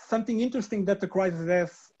something interesting that the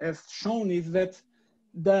crisis has shown is that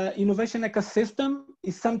the innovation ecosystem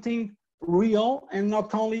is something real and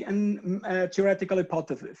not only a theoretical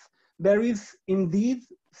hypothesis. There is indeed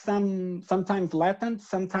sometimes latent,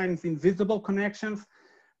 sometimes invisible connections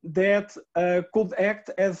that could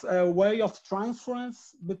act as a way of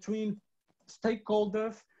transference between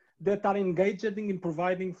stakeholders that are engaged in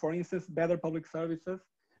providing, for instance, better public services,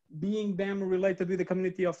 being them related with the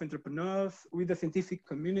community of entrepreneurs, with the scientific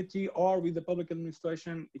community, or with the public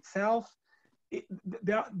administration itself.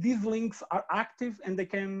 These links are active, and they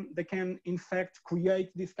can in fact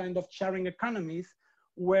create this kind of sharing economies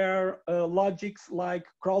where logics like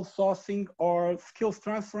crowdsourcing or skills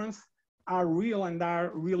transference are real and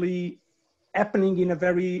are really happening in a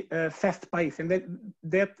very fast pace. And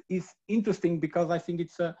that is interesting because I think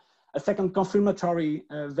it's a second confirmatory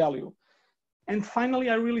value. And finally,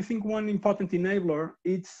 I really think one important enabler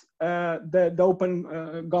is the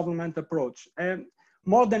open government approach. And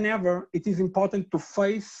more than ever, it is important to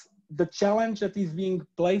face the challenge that is being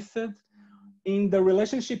placed in the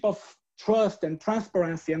relationship of trust and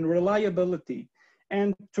transparency and reliability.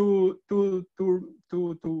 And to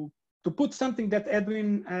put something that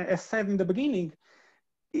Edwin has said in the beginning,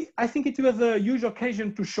 I think it was a huge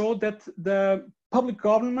occasion to show that the public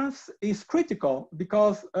governance is critical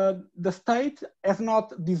because the state has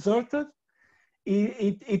not deserted.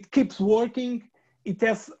 It keeps working. It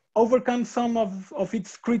has overcome some of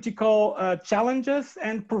its critical challenges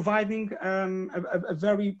and providing a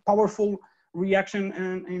very powerful reaction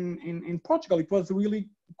in Portugal. It was really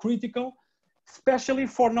critical, especially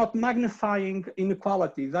for not magnifying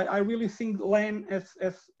inequalities. I really think Len has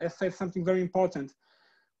said something very important.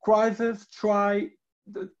 Crises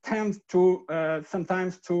tend to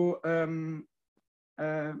sometimes to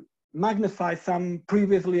magnify some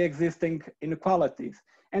previously existing inequalities.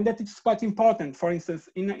 And that is quite important. For instance,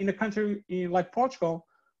 in a country like Portugal,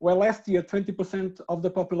 where last year 20% of the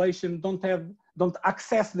population don't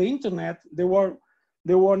access the internet, they were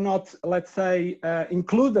not, let's say,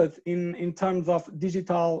 included in terms of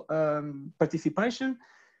digital participation.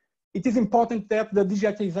 It is important that the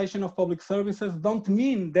digitization of public services don't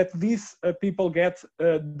mean that these people get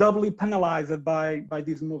doubly penalized by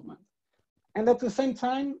this movement. And at the same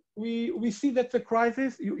time, we see that the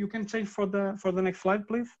crisis, you can change for the next slide,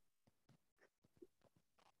 please.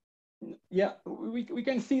 Yeah, we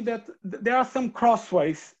can see that there are some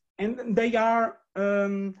crossways, and they are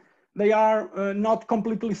not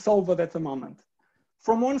completely solved at the moment.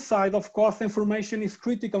 From one side, of course, information is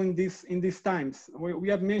critical in these times. We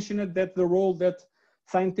have mentioned that the role that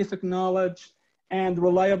scientific knowledge and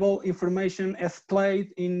reliable information has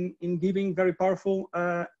played in giving very powerful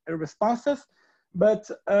responses. But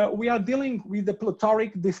we are dealing with the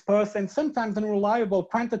plethoric, dispersed, and sometimes unreliable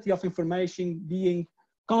quantity of information being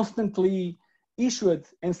constantly issued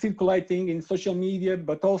and circulating in social media,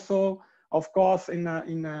 but also, of course, in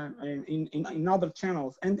other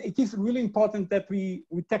channels. And it is really important that we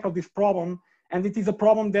tackle this problem. And it is a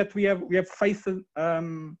problem that we have faced in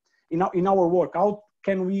our work. How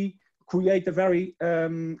can we create a very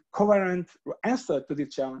coherent answer to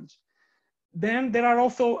this challenge? Then there are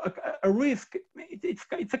also a risk.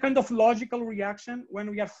 It's a kind of logical reaction when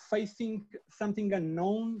we are facing something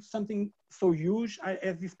unknown, something so huge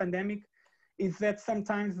as this pandemic, is that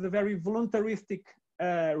sometimes the very voluntaristic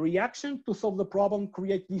reaction to solve the problem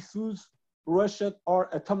create diffuse, rushed, or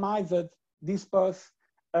atomized, dispersed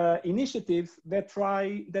initiatives that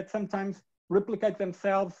sometimes replicate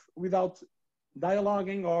themselves without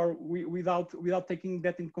dialoguing or without taking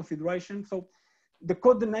that into consideration. So the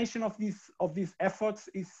coordination of these efforts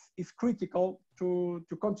is critical to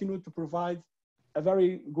continue to provide a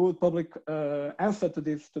very good public answer to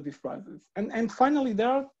this crisis. And finally, there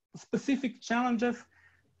are specific challenges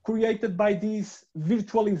created by this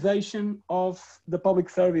virtualization of the public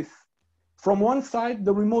service. From one side,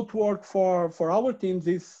 the remote work for our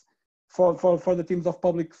teams for the teams of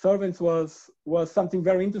public servants was something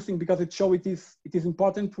very interesting, because it showed it is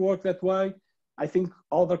important to work that way. I think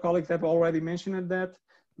other colleagues have already mentioned that,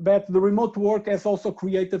 but the remote work has also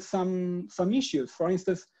created some issues. For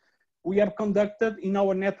instance, we have conducted in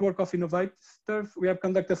our network of innovators, we have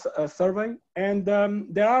conducted a survey, and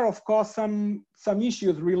there are, of course, some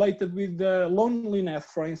issues related with the loneliness,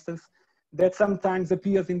 for instance, that sometimes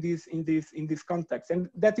appears in this context. And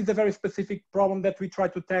that is a very specific problem that we try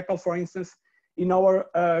to tackle, for instance, in our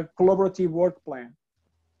collaborative work plan.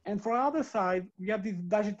 And for the other side, we have this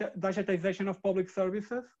digitization of public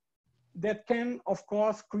services that can, of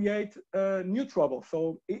course, create new trouble.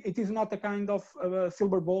 So it is not a kind of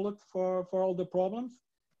silver bullet for all the problems.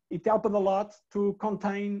 It helped a lot to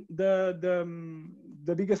contain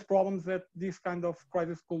the biggest problems that this kind of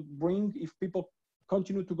crisis could bring if people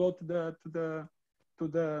continue to go to the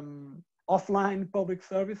offline public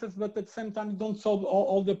services, but at the same time, don't solve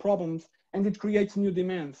all the problems, and it creates new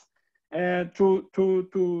demands. To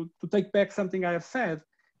take back something I have said,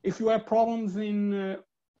 if you have problems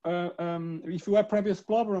if you have previous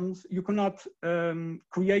problems, you cannot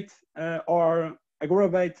create or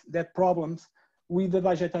aggravate that problems with the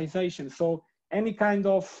digitization. So any kind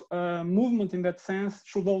of movement in that sense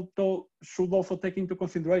should also take into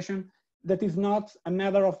consideration that is not a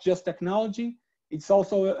matter of just technology. It's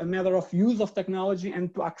also a matter of use of technology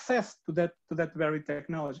and to access to that very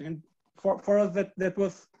technology. And for us, that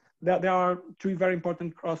there are three very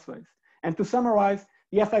important crossways. And to summarize,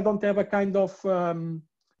 yes, I don't have a kind of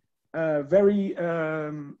very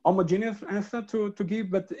homogeneous answer to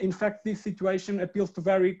give, but in fact, this situation appeals to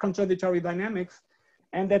very contradictory dynamics,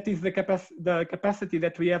 and that is the capacity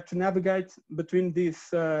that we have to navigate between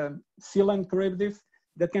these silent derivatives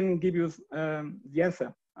that can give you the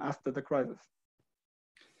answer after the crisis.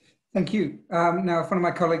 Thank you. Now, if one of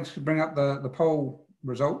my colleagues could bring up the poll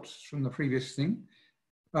results from the previous thing.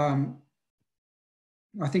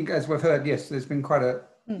 I think, as we've heard, yes, there's been quite a,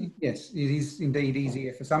 yes, it is indeed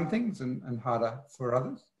easier for some things and harder for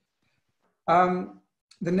others.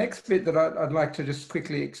 The next bit that I'd like to just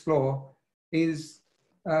quickly explore is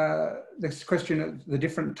this question of the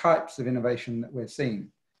different types of innovation that we're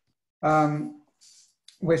seeing.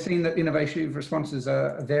 we're seeing that innovative responses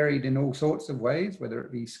are varied in all sorts of ways, whether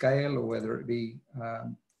it be scale or whether it be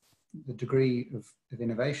the degree of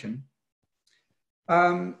innovation.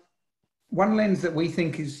 One lens that we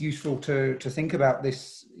think is useful to think about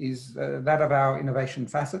this is that of our innovation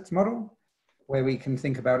facets model, where we can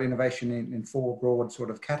think about innovation in four broad sort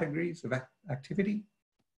of categories of activity.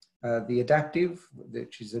 The adaptive,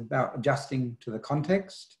 which is about adjusting to the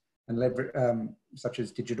context and such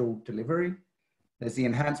as digital delivery. There's the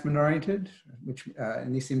enhancement oriented, which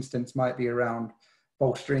in this instance might be around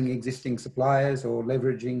bolstering existing suppliers or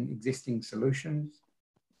leveraging existing solutions.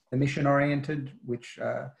 The mission oriented, which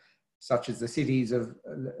such as the cities of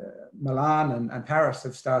Milan and Paris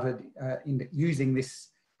have started using this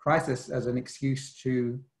crisis as an excuse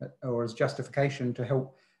to, or as justification to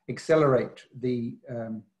help accelerate the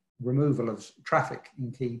removal of traffic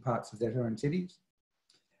in key parts of their own cities.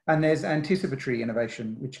 And there's anticipatory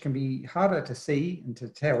innovation, which can be harder to see and to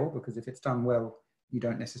tell, because if it's done well, you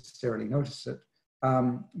don't necessarily notice it.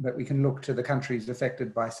 But we can look to the countries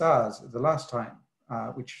affected by SARS the last time,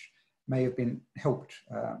 which may have been helped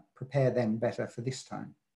prepare them better for this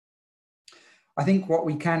time. I think what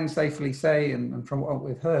we can safely say, and from what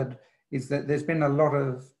we've heard, is that there's been a lot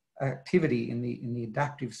of activity in the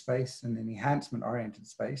adaptive space and in the enhancement-oriented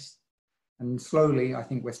space. And slowly, I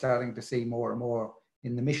think we're starting to see more and more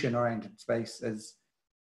in the mission-oriented space as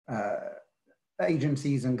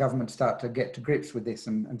agencies and governments start to get to grips with this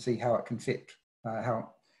and see how it can fit,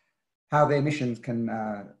 how their missions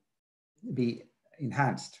can be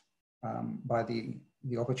enhanced by the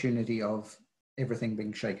opportunity of everything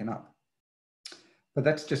being shaken up. But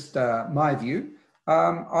that's just my view.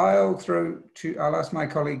 I'll ask my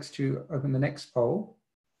colleagues to open the next poll.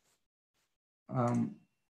 And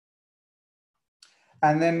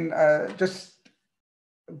then just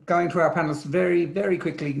going to our panelists very, very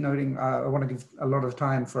quickly, noting I want to give a lot of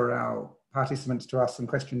time for our participants to ask some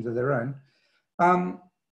questions of their own.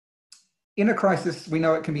 In a crisis, we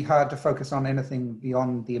know it can be hard to focus on anything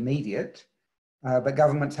beyond the immediate, but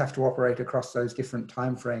governments have to operate across those different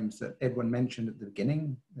timeframes that Edwin mentioned at the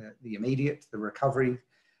beginning, the immediate, the recovery,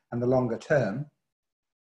 and the longer term.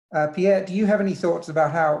 Pierre, do you have any thoughts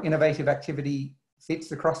about how innovative activity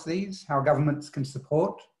fits across these, how governments can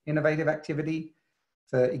support innovative activity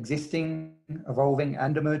for existing, evolving,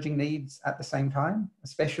 and emerging needs at the same time,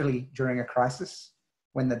 especially during a crisis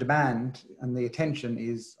when the demand and the attention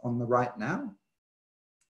is on the right now?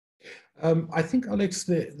 I think, Alex,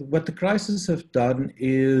 what the crisis have done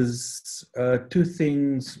is two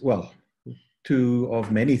things, well, two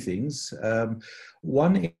of many things.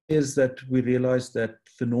 One is that we realized that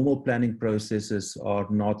the normal planning processes are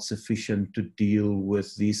not sufficient to deal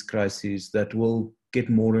with these crises that will get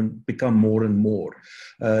more and become more and more.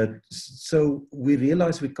 So we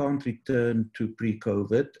realize we can't return to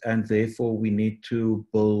pre-COVID, and therefore we need to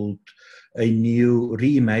build a new,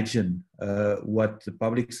 reimagine what the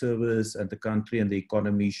public service and the country and the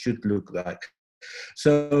economy should look like.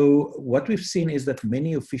 So what we've seen is that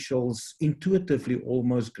many officials intuitively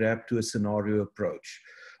almost grab to a scenario approach,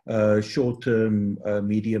 short-term,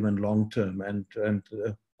 medium and long-term, and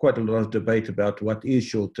quite a lot of debate about what is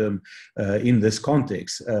short-term in this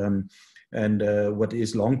context and what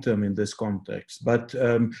is long-term in this context. But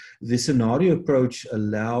the scenario approach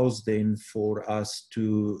allows then for us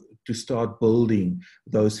to start building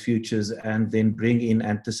those futures and then bring in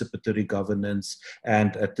anticipatory governance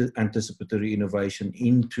and anticipatory innovation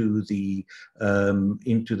into the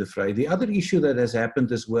fray. The other issue that has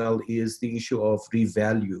happened as well is the issue of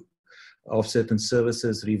revalue of certain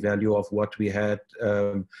services, revalue of what we had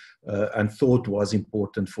and thought was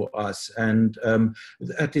important for us. And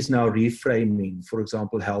that is now reframing, for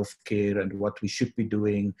example, healthcare and what we should be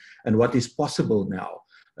doing and what is possible now.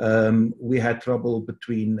 We had trouble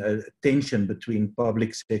tension between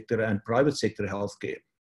public sector and private sector healthcare.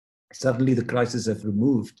 Suddenly the crisis have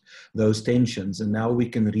removed those tensions, and now we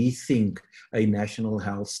can rethink a national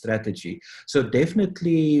health strategy. So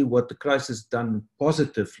definitely what the crisis done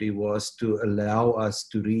positively was to allow us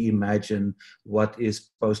to reimagine what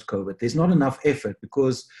is post-COVID. There's not enough effort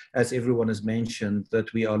because, as everyone has mentioned,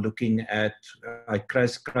 that we are looking at a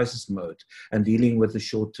crisis mode and dealing with the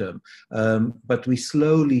short term. But we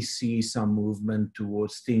slowly see some movement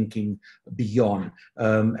towards thinking beyond,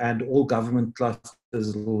 and all government clusters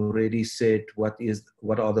has already said what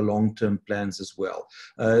are the long-term plans as well.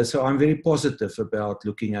 So I'm very positive about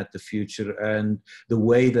looking at the future and the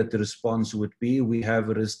way that the response would be. We have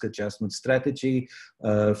a risk adjustment strategy,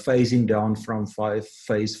 phasing down from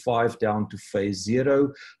phase 5 down to phase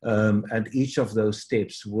 0. And each of those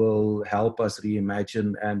steps will help us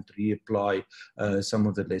reimagine and reapply some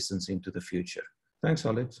of the lessons into the future. Thanks,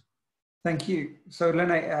 Alex. Thank you. So,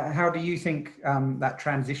 Lene, how do you think that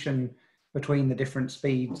transition between the different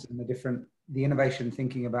speeds and the innovation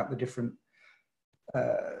thinking about the different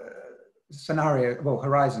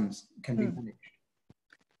horizons can be managed?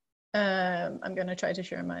 I'm going to try to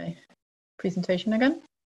share my presentation again.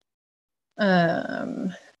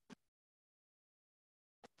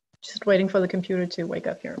 Just waiting for the computer to wake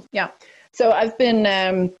up here. Yeah. So I've been,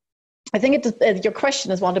 I think your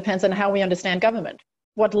question as well depends on how we understand government.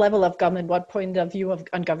 What level of government, what point of view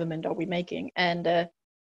on government are we making? And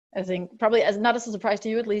I think probably not as a surprise to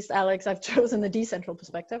you, at least, Alex, I've chosen the decentral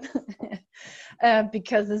perspective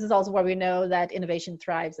because this is also where we know that innovation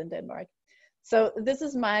thrives in Denmark. So this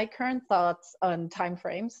is my current thoughts on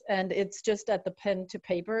timeframes, and it's just at the pen to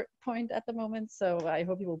paper point at the moment. So I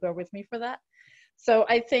hope you will bear with me for that. So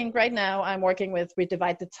I think right now I'm working with, we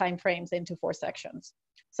divide the timeframes into 4 sections.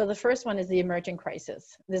 So the first one is the emerging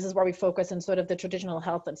crisis. This is where we focus on sort of the traditional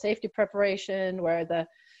health and safety preparation, where the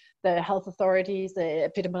health authorities, the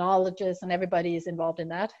epidemiologists, and everybody is involved in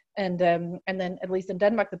that. And then at least in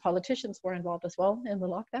Denmark, the politicians were involved as well in the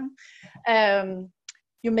lockdown.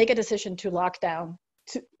 You make a decision to lock down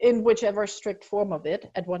in whichever strict form of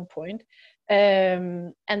it at one point.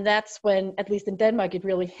 And that's when, at least in Denmark, it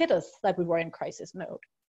really hit us that we were in crisis mode.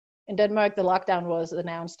 In Denmark, the lockdown was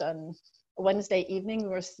announced on Wednesday evening. We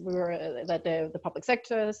were that the public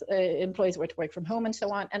sector's employees were to work from home and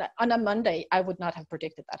so on. And on a Monday, I would not have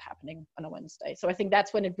predicted that happening on a Wednesday. So I think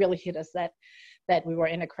that's when it really hit us that we were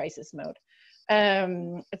in a crisis mode.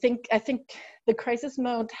 I think the crisis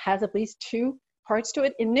mode has at least 2 parts to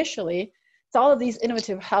it. Initially, it's all of these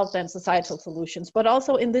innovative health and societal solutions, but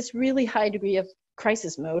also in this really high degree of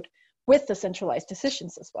crisis mode with the centralized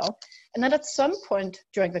decisions as well. And then at some point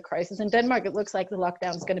during the crisis, in Denmark, it looks like the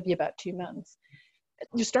lockdown is going to be about 2 months.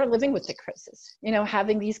 You start living with the crisis,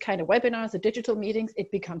 having these kind of webinars, the digital meetings,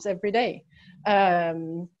 it becomes every day.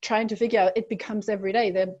 Trying to figure out, it becomes every day.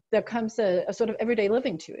 There comes a sort of everyday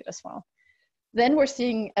living to it as well. Then we're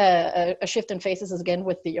seeing a shift in phases again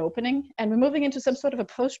with the opening, and we're moving into some sort of a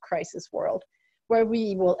post-crisis world where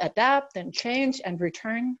we will adapt and change and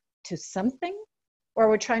return to something, where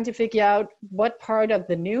we're trying to figure out what part of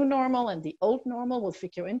the new normal and the old normal will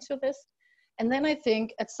figure into this. And then I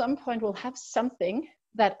think at some point we'll have something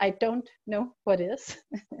that I don't know what is,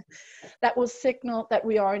 that will signal that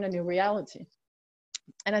we are in a new reality.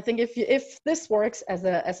 And I think if this works as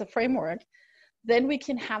a framework, then we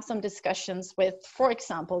can have some discussions with, for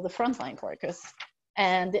example, the frontline workers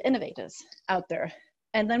and the innovators out there.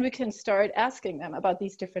 And then we can start asking them about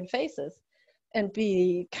these different phases and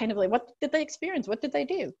be kind of like, what did they experience? What did they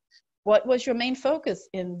do? What was your main focus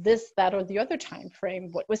in this, that, or the other time frame?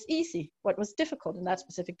 What was easy? What was difficult in that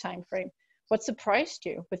specific time frame? What surprised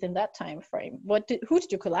you within that time frame? Who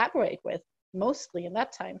did you collaborate with mostly in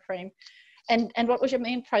that time frame? And what was your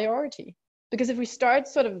main priority? Because if we start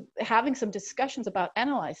sort of having some discussions about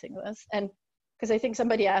analyzing this, and because I think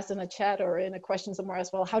somebody asked in a chat or in a question somewhere as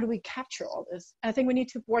well, how do we capture all this? And I think we need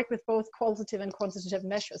to work with both qualitative and quantitative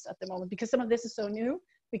measures at the moment, because some of this is so new,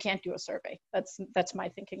 we can't do a survey. That's my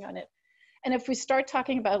thinking on it. And if we start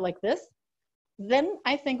talking about like this, then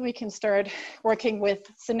I think we can start working with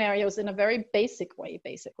scenarios in a very basic way,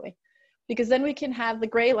 basically, because then we can have the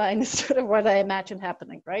gray line is sort of what I imagine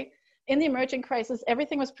happening, right? In the emerging crisis,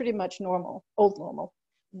 everything was pretty much normal, old normal.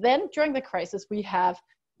 Then during the crisis, we have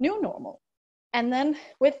new normal. And then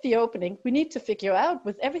with the opening, we need to figure out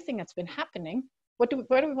with everything that's been happening, where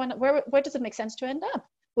does it make sense to end up?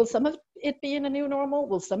 Will some of it be in a new normal?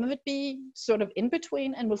 Will some of it be sort of in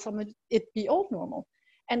between? And will some of it be old normal?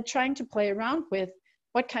 And trying to play around with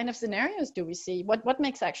what kind of scenarios do we see? What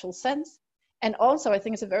makes actual sense? And also, I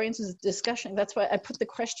think it's a very interesting discussion. That's why I put the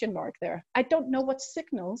question mark there. I don't know what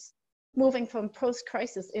signals moving from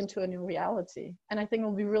post-crisis into a new reality. And I think it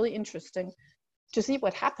will be really interesting to see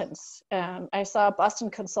what happens. I saw a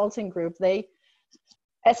Boston Consulting Group, they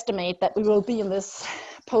estimate that we will be in this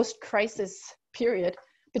post-crisis period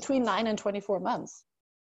between 9 and 24 months.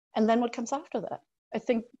 And then what comes after that? I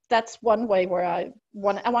think that's one way where I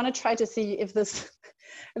want to try to see if this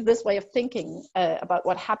way of thinking about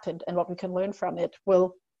what happened and what we can learn from it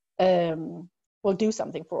will do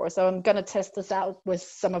something for us. So I'm going to test this out with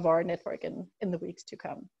some of our network in the weeks to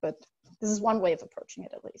come. But this is one way of approaching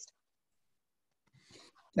it, at least.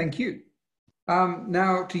 Thank you.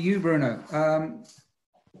 Now to you, Bruno.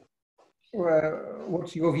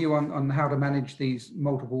 What's your view on how to manage these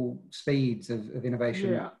multiple speeds of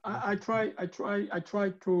innovation? Yeah, I try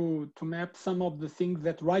to map some of the things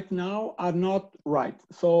that right now are not right.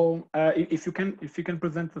 So if you can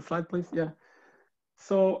present the slide, please. Yeah.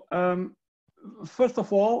 So first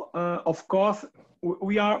of all, of course,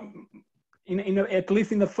 we are, at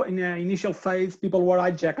least in the initial phase, people were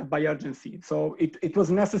hijacked by urgency. So it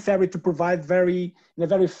was necessary to provide in a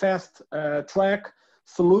very fast track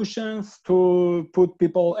solutions to put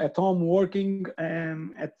people at home working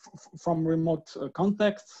from remote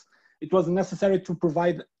contexts. It was necessary to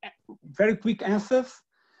provide very quick answers.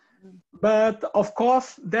 But of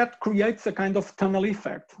course, that creates a kind of tunnel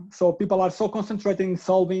effect. So people are so concentrated in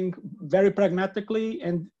solving very pragmatically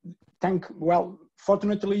and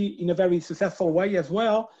fortunately in a very successful way as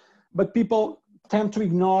well, but people tend to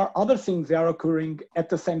ignore other things that are occurring at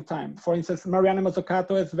the same time. For instance, Mariana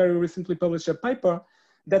Mazzucato has very recently published a paper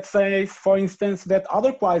that says, for instance, that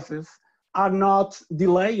other crises are not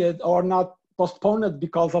delayed or not postponed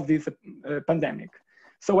because of this pandemic.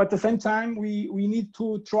 So at the same time, we need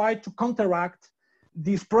to try to counteract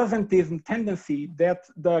this presentism tendency that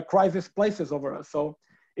the crisis places over us. So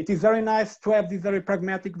it is very nice to have this very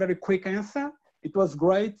pragmatic, very quick answer. It was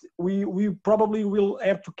great. We probably will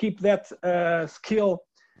have to keep that skill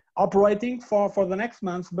operating for the next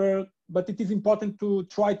months, but it is important to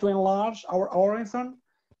try to enlarge our horizon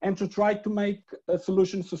and to try to make a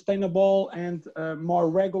solution sustainable and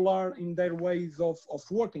more regular in their ways of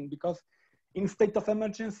working, because in state of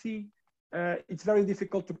emergency, it's very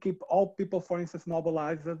difficult to keep all people, for instance,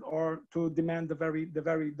 mobilized or to demand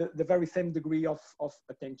the very same degree of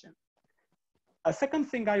attention. A second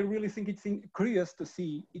thing I really think it's curious to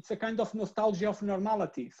see, it's a kind of nostalgia of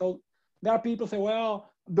normality. So there are people say,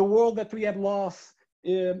 well, the world that we have lost,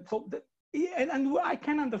 and I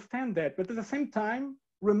can understand that, but at the same time,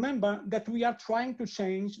 remember that we are trying to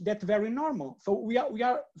change that very normal. So we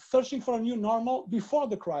are searching for a new normal before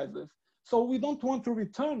the crisis. So we don't want to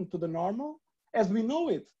return to the normal as we know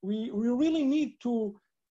it. We really need to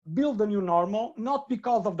build a new normal, not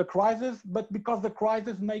because of the crisis, but because the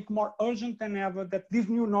crisis make more urgent than ever that this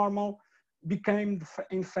new normal became,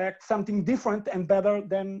 in fact, something different and better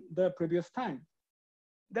than the previous time.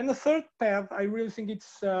 Then the third path, I really think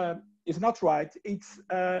it's not right. It's,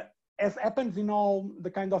 as happens in all the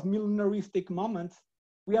kind of militaristic moments,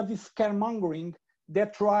 we have this scaremongering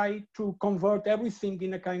that try to convert everything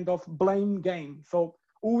in a kind of blame game. So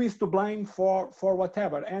who is to blame for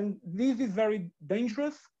whatever? And this is very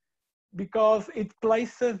dangerous because it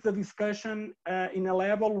places the discussion in a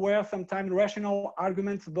level where sometimes rational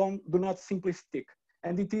arguments do not simply stick.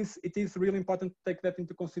 And it is really important to take that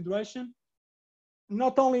into consideration.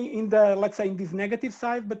 Not only in the, let's say, in this negative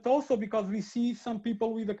side, but also because we see some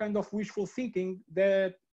people with a kind of wishful thinking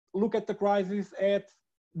that look at the crisis at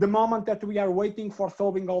the moment that we are waiting for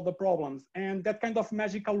solving all the problems. And that kind of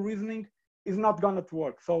magical reasoning is not going to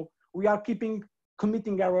work. So we are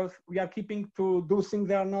committing errors. We are keeping to do things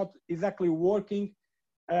that are not exactly working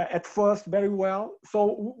at first very well.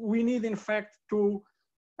 So we need, in fact, to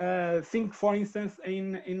think, for instance,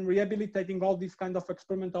 in rehabilitating all this kind of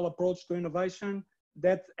experimental approach to innovation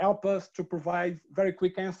that help us to provide very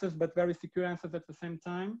quick answers, but very secure answers at the same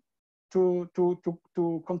time to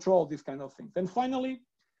control these kind of things. And finally,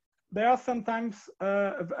 there are sometimes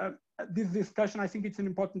this discussion, I think it's an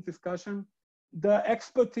important discussion. The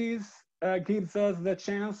expertise gives us the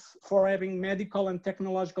chance for having medical and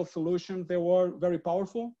technological solutions. They were very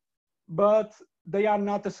powerful, but they are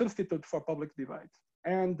not a substitute for public debate.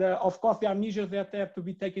 And of course, there are measures that have to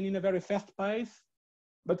be taken in a very fast pace,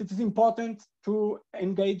 but it is important to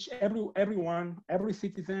engage everyone, every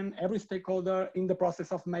citizen, every stakeholder in the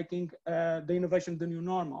process of making the innovation the new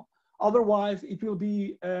normal. Otherwise, it will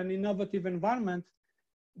be an innovative environment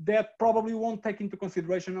that probably won't take into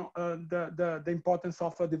consideration the importance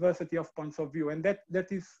of a diversity of points of view, and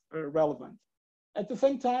that is relevant. At the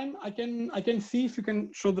same time, I can see, if you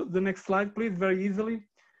can show the next slide, please, very easily.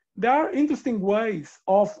 There are interesting ways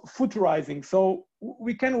of futurizing. So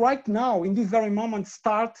we can right now, in this very moment,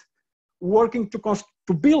 start working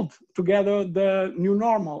to build together the new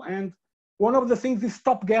normal. And one of the things is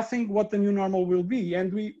stop guessing what the new normal will be.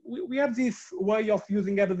 And we have this way of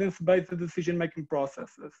using evidence-based decision-making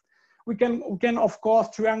processes. We can, of course,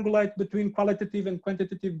 triangulate between qualitative and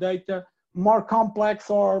quantitative data, more complex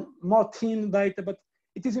or more thin data, but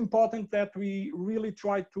it is important that we really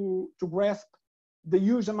try to grasp the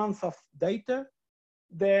huge amounts of data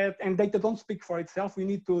and data don't speak for itself. We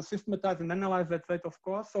need to systematize and analyze that data, of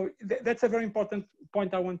course. So that's a very important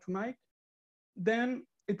point I want to make. Then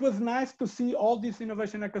it was nice to see all this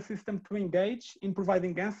innovation ecosystem to engage in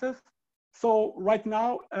providing answers. So right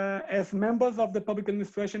now, as members of the public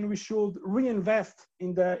administration, we should reinvest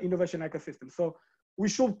in the innovation ecosystem. So we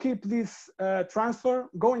should keep this transfer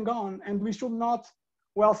going on, and we should not,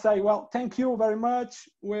 well, say, well, thank you very much,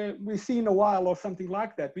 we see in a while or something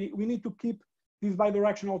like that. We need to keep this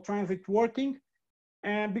bidirectional transit working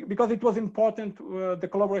and because it was important, the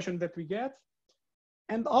collaboration that we get.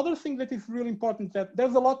 And the other thing that is really important, that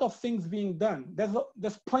there's a lot of things being done.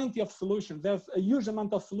 There's plenty of solutions. There's a huge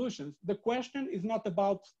amount of solutions. The question is not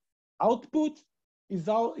about output, is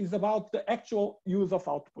about the actual use of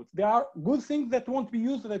output. There are good things that won't be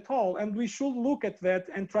used at all, and we should look at that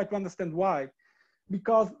and try to understand why.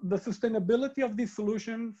 Because the sustainability of these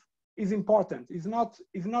solutions is important. Is not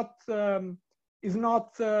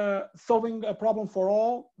solving a problem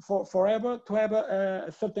forever. To have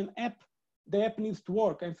a certain app, the app needs to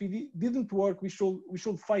work. And if it didn't work, we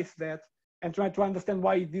should face that and try to understand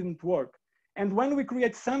why it didn't work. And when we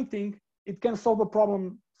create something, it can solve a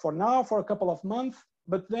problem for now, for a couple of months,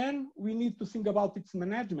 but then we need to think about its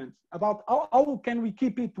management, about how can we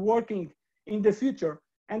keep it working in the future.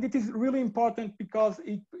 And it is really important because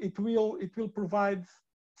it will provide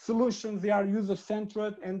solutions. They are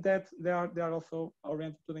user-centered, and that they are also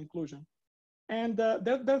oriented to the inclusion. And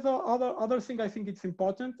there's other thing I think it's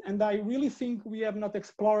important, and I really think we have not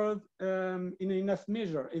explored in enough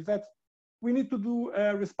measure, is that we need to do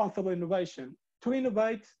responsible innovation. To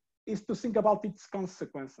innovate is to think about its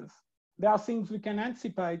consequences. There are things we can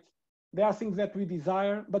anticipate, there are things that we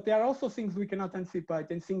desire, but there are also things we cannot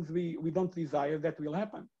anticipate and things we don't desire that will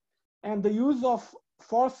happen. And the use of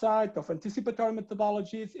foresight, of anticipatory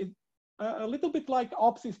methodologies, is a little bit like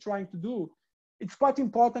OPSI is trying to do. It's quite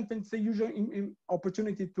important, and it's a usual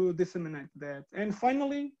opportunity to disseminate that. And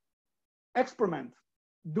finally, experiment.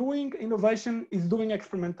 Doing innovation is doing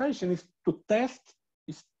experimentation, is to test,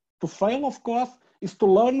 is to fail, of course, is to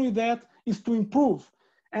learn with that, is to improve.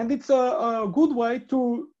 And it's a good way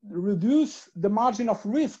to reduce the margin of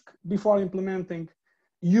risk before implementing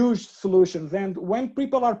huge solutions. And when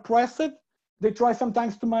people are pressed, they try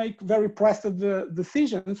sometimes to make very pressed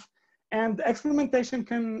decisions. And experimentation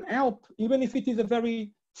can help, even if it is a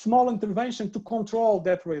very small intervention, to control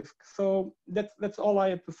that risk. So that's all I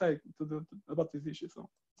have to say about this issue. So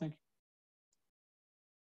thank you.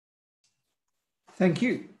 Thank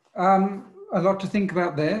you. A lot to think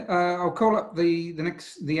about there. I'll call up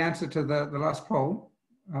the answer to the last poll.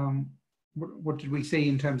 What did we see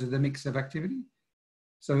in terms of the mix of activity?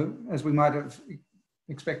 So as we might have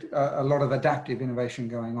expected, a lot of adaptive innovation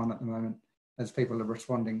going on at the moment as people are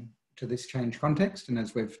responding to this change context. And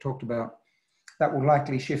as we've talked about, that will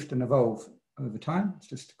likely shift and evolve over time. It's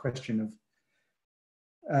just a question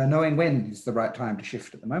of knowing when is the right time to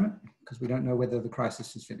shift at the moment, because we don't know whether the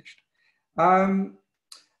crisis is finished.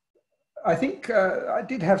 I think I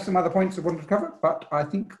did have some other points I wanted to cover, but I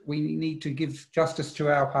think we need to give justice to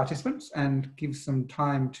our participants and give some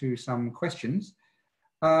time to some questions.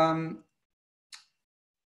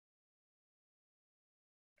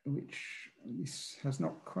 Which this has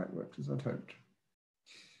not quite worked as I'd hoped.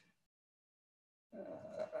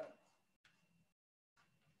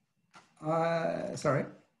 Sorry.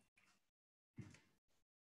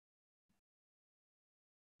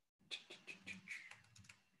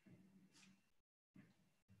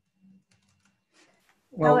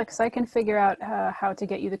 Well, Alex, I can figure out how to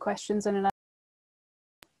get you the questions in another.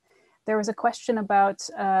 There was a question about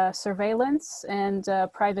surveillance and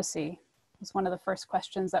privacy. It was one of the first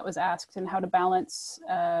questions that was asked, and how to balance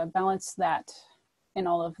that in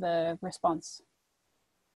all of the response.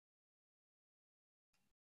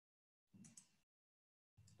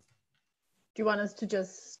 Do you want us to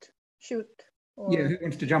just shoot? Or? Yeah, who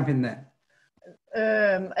wants to jump in there?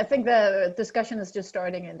 I think the discussion is just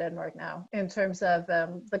starting in Denmark now, in terms of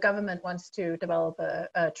the government wants to develop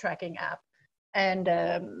a tracking app, and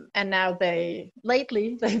now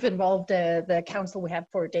lately they've involved the council we have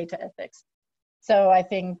for data ethics. So I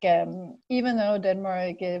think even though in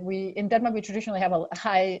Denmark we traditionally have a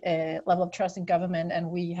high level of trust in government, and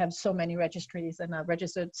we have so many registries and are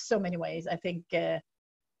registered so many ways, I think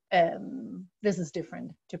this is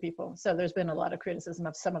different to people. So there's been a lot of criticism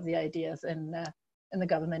of some of the ideas in the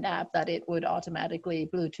government app, that it would automatically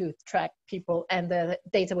Bluetooth track people and the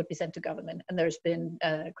data would be sent to government. And there's been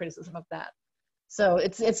criticism of that. So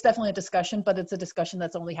it's definitely a discussion, but it's a discussion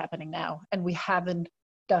that's only happening now. And we haven't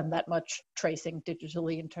done that much tracing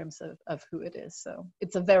digitally in terms of who it is. So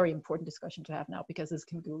it's a very important discussion to have now, because this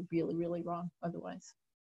can go really, really wrong otherwise.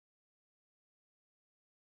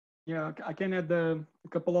 Yeah, I can add a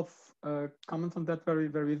couple of comments on that very,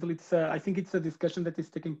 very easily. I think it's a discussion that is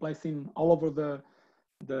taking place in all over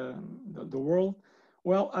the world.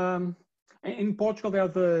 Well, in Portugal,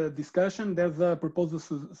 there's a discussion. There's a proposal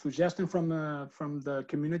suggestion from the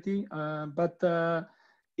community, but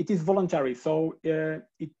it is voluntary. So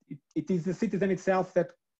it is the citizen itself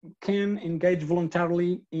that can engage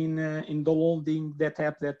voluntarily in downloading that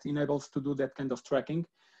app that enables to do that kind of tracking.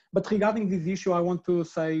 But regarding this issue, I want to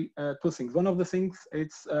say two things. One of the things,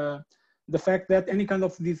 it's the fact that any kind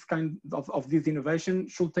of this innovation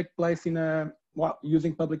should take place in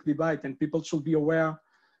using public debate, and people should be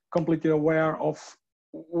completely aware of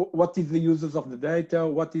what is the uses of the data,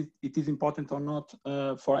 what it is important or not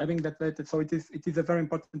for having that data. So it is a very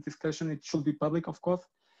important discussion. It should be public, of course.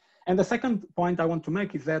 And the second point I want to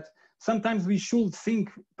make is that sometimes we should think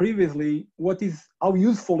previously how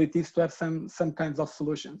useful it is to have some kinds of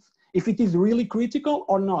solutions, if it is really critical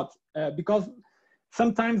or not, because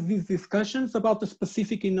sometimes these discussions about the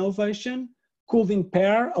specific innovation could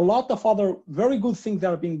impair a lot of other very good things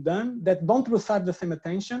that are being done that don't receive the same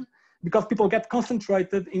attention, because people get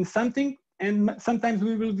concentrated in something, and sometimes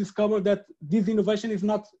we will discover that this innovation is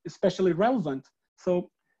not especially relevant. So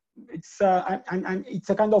it's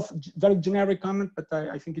a kind of very generic comment, but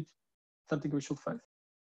I think it's something we should face.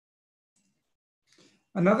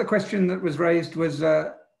 Another question that was raised was,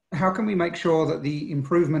 how can we make sure that the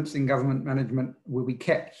improvements in government management will be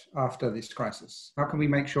kept after this crisis? How can we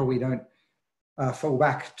make sure we don't fall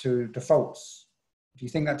back to defaults? Do you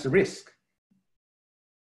think that's a risk?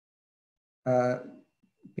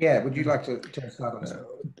 Pierre, would you like to start on that?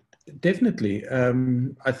 Definitely.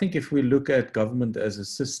 I think if we look at government as a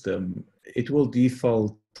system, it will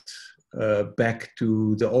default back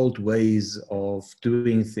to the old ways of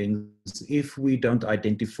doing things if we don't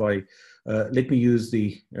identify, let me use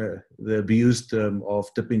the abused term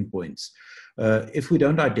of tipping points. If we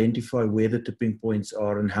don't identify where the tipping points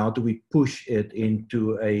are and how do we push it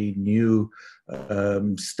into a new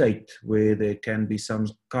state where there can be some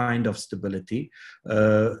kind of stability,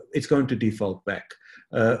 it's going to default back.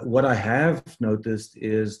 What I have noticed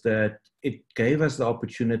is that it gave us the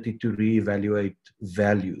opportunity to reevaluate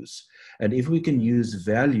values. And if we can use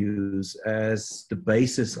values as the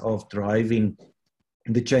basis of driving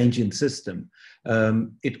the change in system,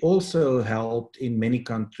 it also helped in many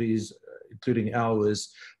countries, including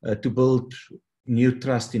ours, to build new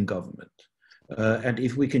trust in government. And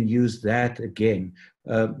if we can use that again,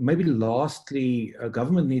 maybe lastly,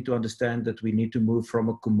 government need to understand that we need to move from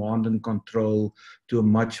a command and control to a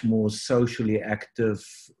much more socially active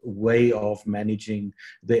way of managing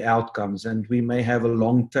the outcomes. And we may have a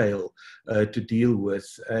long tail to deal with.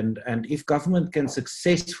 And if government can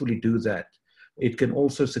successfully do that, it can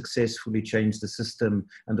also successfully change the system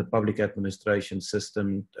and the public administration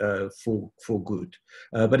system for good.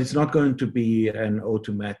 But it's not going to be an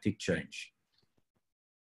automatic change.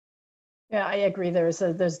 Yeah, I agree. There's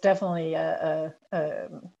definitely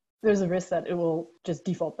there's a risk that it will just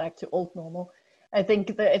default back to old normal. I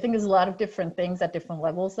think there's a lot of different things at different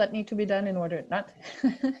levels that need to be done in order not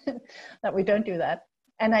that we don't do that.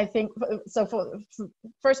 And I think so. For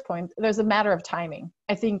first point, there's a matter of timing.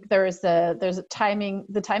 I think there's a timing.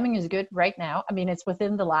 The timing is good right now. I mean, it's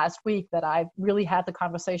within the last week that I've really had the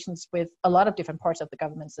conversations with a lot of different parts of the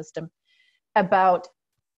government system about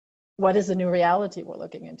what is the new reality we're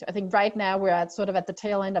looking into. I think right now we're at sort of at the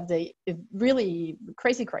tail end of the really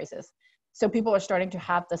crazy crisis. So people are starting to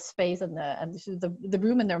have the space and the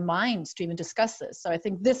room in their minds to even discuss this. So I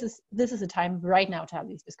think this is a time right now to have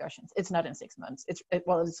these discussions. It's not in 6 months.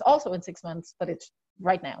 It's also in 6 months, but it's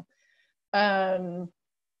right now. And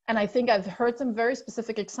I think I've heard some very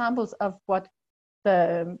specific examples of what's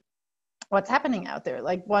happening out there.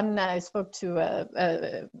 Like one, I spoke to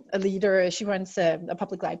a leader. She runs a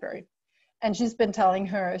public library, and she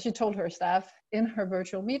told her staff in her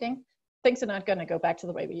virtual meeting, things are not going to go back to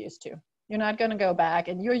the way we used to. You're not going to go back,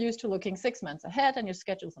 and you're used to looking 6 months ahead and you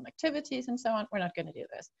schedule some activities and so on. We're not going to do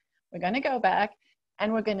this. We're going to go back,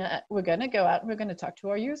 and we're going to go out and we're going to talk to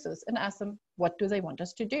our users and ask them, what do they want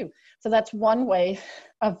us to do? So that's one way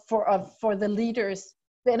for the leaders,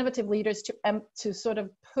 the innovative leaders, to sort of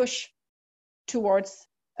push towards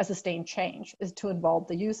a sustained change, is to involve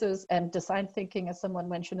the users. And design thinking, as someone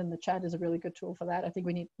mentioned in the chat, is a really good tool for that. I think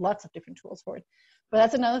we need lots of different tools for it. But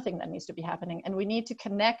that's another thing that needs to be happening. And we need to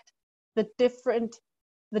connect the different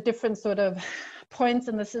sort of points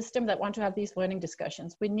in the system that want to have these learning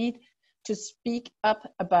discussions. We need to speak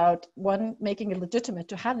up about, one, making it legitimate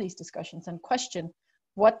to have these discussions and question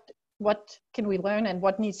what can we learn and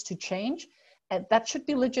what needs to change. And that should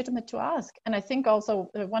be legitimate to ask. And I think also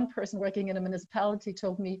one person working in a municipality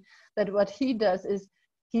told me that what he does is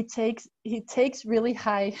he takes really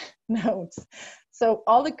high notes. So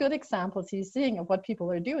all the good examples he's seeing of what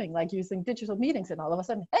people are doing, like using digital meetings, and all of a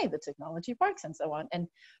sudden, hey, the technology works and so on. And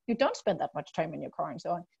you don't spend that much time in your car and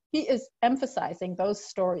so on. He is emphasizing those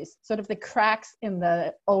stories, sort of the cracks in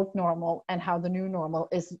the old normal and how the new normal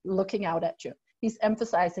is looking out at you. He's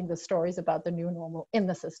emphasizing the stories about the new normal in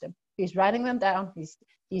the system. He's writing them down.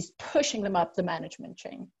 He's pushing them up the management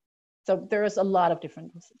chain. So there's a lot of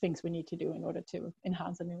different things we need to do in order to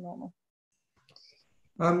enhance the new normal.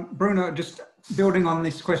 Bruno, just building on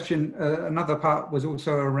this question, another part was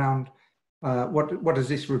also around what has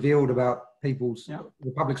this revealed about people's,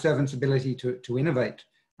 the public servants' ability to innovate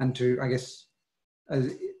and to, I guess,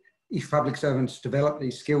 if public servants develop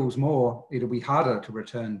these skills more, it'll be harder to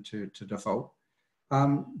return to default.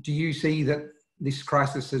 Do you see that this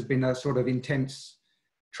crisis has been a sort of intense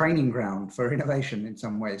training ground for innovation in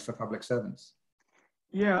some ways for public servants?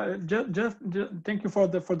 Yeah, just thank you for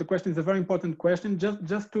the question. It's a very important question.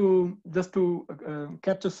 Just to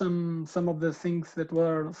capture some of the things that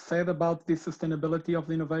were said about the sustainability of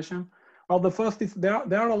the innovation. Well, the first is there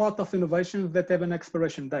are a lot of innovations that have an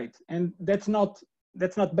expiration date, and that's not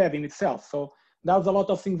bad in itself. So there's a lot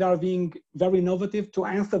of things that are being very innovative to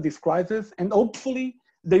answer this crisis, and hopefully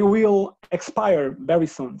they will expire very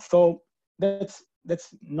soon. So that's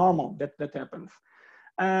normal that happens.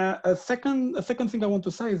 A second thing I want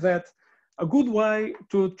to say is that a good way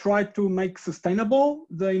to try to make sustainable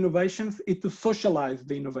the innovations is to socialize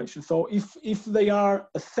the innovation. So if they are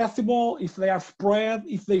accessible, if they are spread,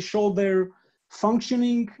 if they show their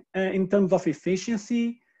functioning in terms of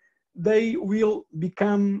efficiency, they will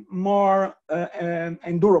become more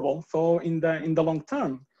endurable. So in the long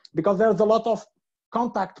term, because there's a lot of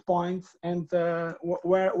contact points and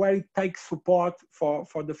where it takes support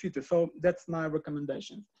for the future. So that's my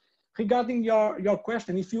recommendation. Regarding your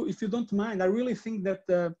question, if you don't mind, I really think that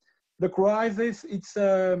the crisis it's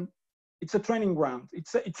a training ground.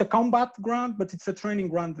 It's a combat ground, but it's a training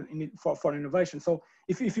ground for innovation. So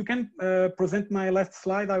if you can present my last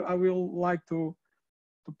slide, I will like to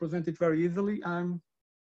present it very easily.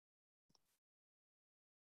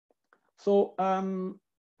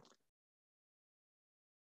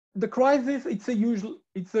 The crisis, it's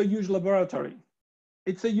a huge laboratory.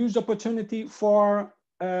 It's a huge opportunity for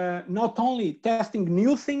not only testing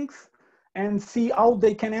new things and see how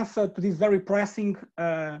they can answer to these very pressing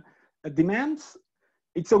demands.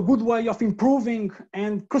 It's a good way of improving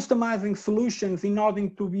and customizing solutions in order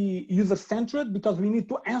to be user-centered, because we need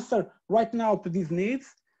to answer right now to these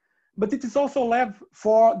needs. But it is also a lab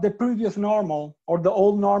for the previous normal, or the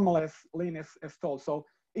old normal, as Lynn has told. So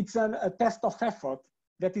it's a test of effort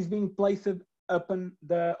that is being placed upon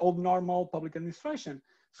the old normal public administration.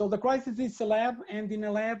 So the crisis is a lab, and in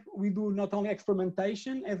a lab, we do not only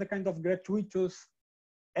experimentation as a kind of gratuitous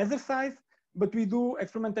exercise, but we do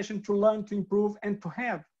experimentation to learn, to improve, and to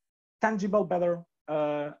have tangible, better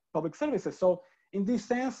public services. So in this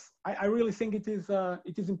sense, I really think it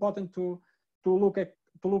is important to look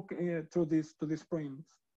through this prism,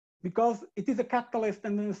 because it is a catalyst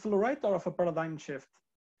and an accelerator of a paradigm shift.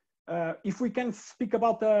 If we can speak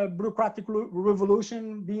about a bureaucratic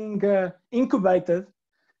revolution being incubated,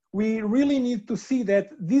 we really need to see that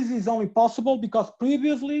this is only possible because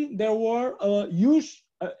previously there were a huge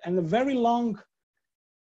and a very long,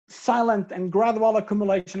 silent and gradual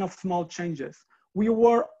accumulation of small changes. We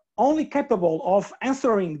were only capable of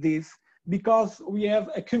answering this because we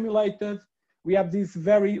have this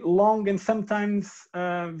very long and sometimes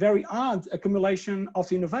very odd accumulation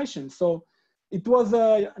of innovation. So it was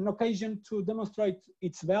an occasion to demonstrate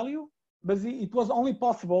its value, but it was only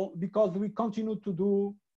possible because we continued to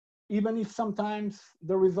do, even if sometimes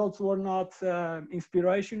the results were not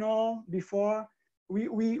inspirational before,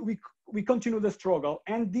 we continue the struggle.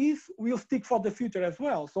 And this will stick for the future as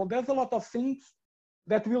well. So there's a lot of things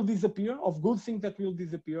that will disappear, of good things that will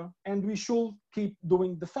disappear, and we should keep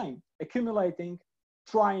doing the same, accumulating,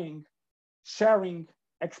 trying, sharing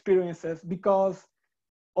experiences, because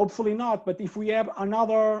hopefully not, but if we have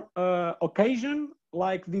another occasion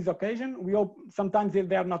like this occasion, we hope sometimes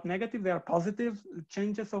they are not negative, they are positive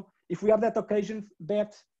changes. So if we have that occasion,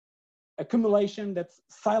 that accumulation, that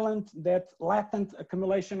silent, that latent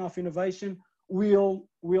accumulation of innovation will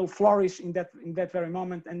flourish in that very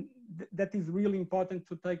moment. And that is really important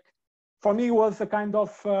to take. For me, it was a kind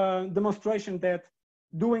of demonstration that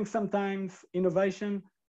doing sometimes innovation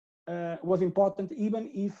was important, even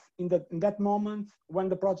if in that moment when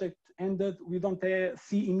the project ended, we don't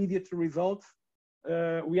see immediate results.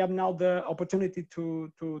 We have now the opportunity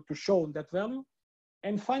to show that value.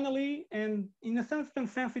 And finally, and in a certain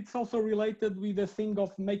sense, it's also related with the thing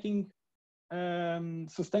of making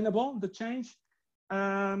sustainable the change.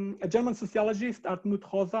 A German sociologist, Hartmut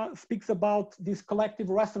Rosa, speaks about this collective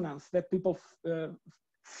resonance that people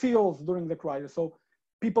feel during the crisis. So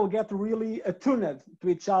people get really attuned to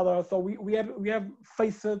each other. So we have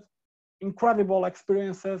faced incredible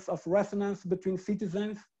experiences of resonance between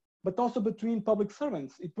citizens, but also between public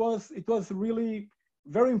servants. It was really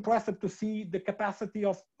very impressive to see the capacity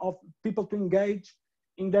of people to engage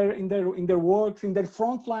in their works, in their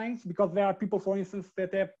front lines, because there are people, for instance,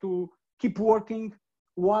 that have to keep working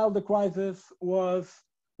while the crisis was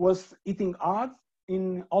eating hard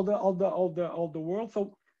in all the world. So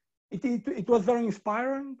it was very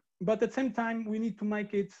inspiring, but at the same time, we need to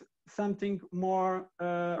make it something more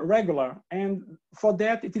regular. And for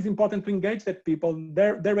that, it is important to engage that people,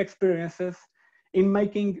 their experiences, in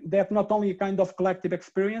making that not only a kind of collective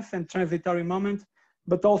experience and transitory moment,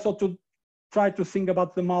 but also to try to think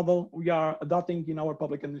about the model we are adopting in our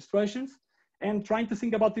public administrations, and trying to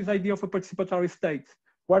think about this idea of a participatory state,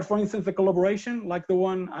 where, for instance, the collaboration, like the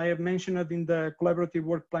one I have mentioned in the collaborative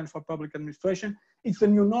work plan for public administration, it's a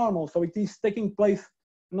new normal. So it is taking place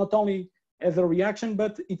not only as a reaction,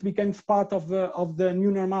 but it becomes part of the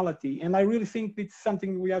new normality. And I really think it's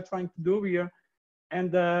something we are trying to do here.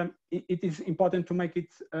 And it is important to make it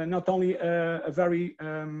not only a very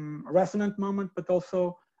resonant moment, but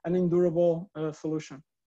also an endurable solution.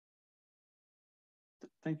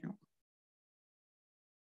 Thank you.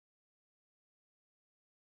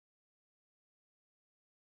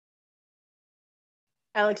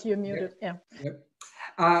 Alex, you're muted. Yeah. Yep.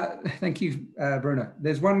 Thank you, Bruno.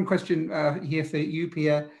 There's one question here for you,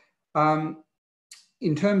 Pierre.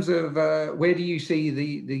 In terms of where do you see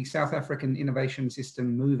the South African innovation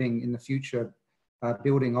system moving in the future,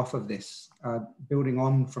 building off of this, building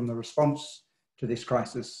on from the response to this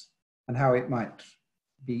crisis, and how it might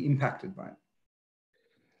be impacted by it?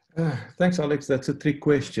 Thanks, Alex. That's a trick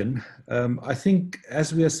question. I think,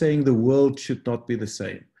 as we are saying, the world should not be the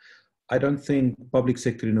same. I don't think public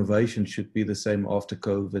sector innovation should be the same after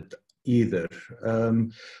COVID either. There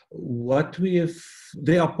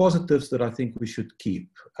are positives that I think we should keep.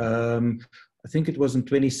 I think it was in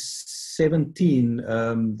 2017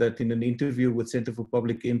 that in an interview with Center for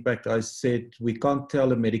Public Impact, I said, we can't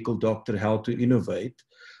tell a medical doctor how to innovate,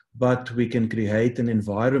 but we can create an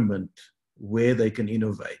environment where they can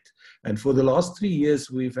innovate. And for the last 3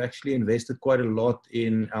 years, we've actually invested quite a lot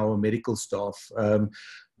in our medical staff.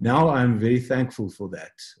 Now I'm very thankful for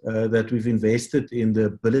that, that we've invested in the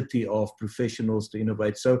ability of professionals to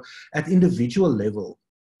innovate. So at individual level,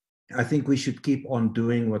 I think we should keep on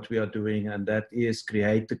doing what we are doing, and that is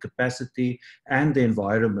create the capacity and the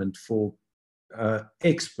environment for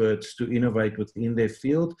experts to innovate within their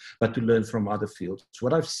field, but to learn from other fields.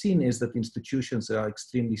 What I've seen is that institutions are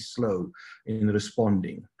extremely slow in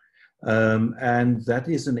responding. And that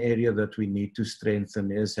is an area that we need to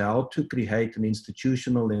strengthen, is how to create an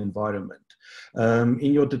institutional environment.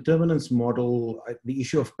 In your determinants model, the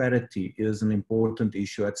issue of parity is an important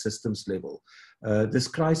issue at systems level. This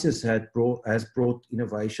crisis has brought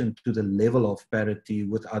innovation to the level of parity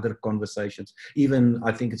with other conversations. Even,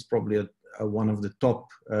 I think it's probably one of the top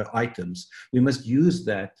items. We must use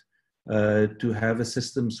that to have a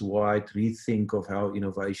systems-wide rethink of how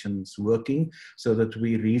innovation is working, so that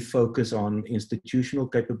we refocus on institutional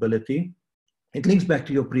capability. It links back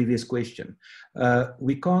to your previous question.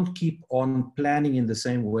 We can't keep on planning in the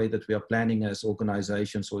same way that we are planning as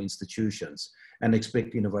organizations or institutions and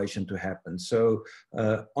expect innovation to happen. So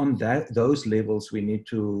on those levels, we need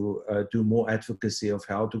to do more advocacy of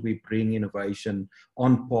how do we bring innovation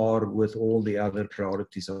on par with all the other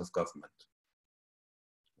priorities of government.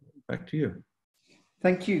 Back to you.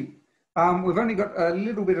 Thank you. We've only got a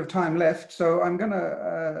little bit of time left, so I'm going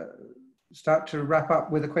to start to wrap up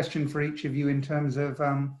with a question for each of you in terms of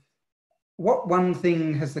what one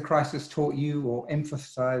thing has the crisis taught you or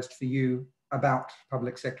emphasized for you about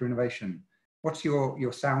public sector innovation? What's your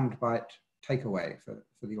soundbite takeaway for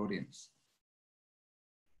the audience?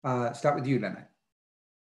 Start with you, Lene.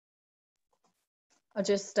 I'll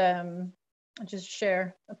just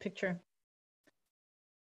share a picture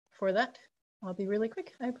for that. I'll be really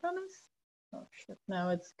quick, I promise. Oh shit, now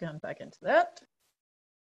it's gone back into that.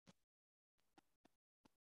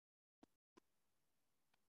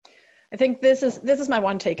 I think this is my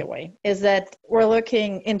one takeaway, is that we're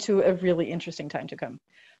looking into a really interesting time to come.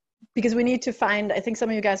 Because we need to find, I think some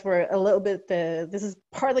of you guys were a little bit, this is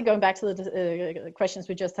partly going back to the questions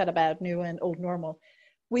we just had about new and old normal.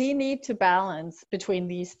 We need to balance between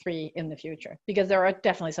these three in the future, because there are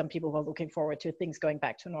definitely some people who are looking forward to things going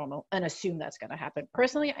back to normal and assume that's going to happen.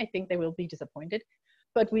 Personally, I think they will be disappointed,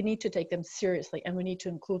 but we need to take them seriously, and we need to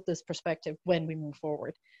include this perspective when we move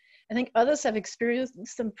forward. I think others have experienced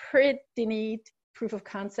some pretty neat proof of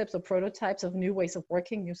concepts or prototypes of new ways of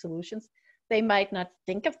working, new solutions. They might not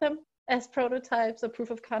think of them as prototypes or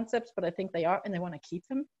proof of concepts, but I think they are, and they want to keep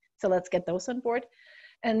them. So let's get those on board.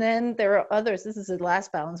 And then there are others, this is the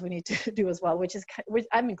last balance we need to do as well, which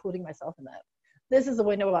I'm including myself in that, this is a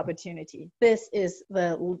window of opportunity. This is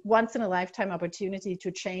the once in a lifetime opportunity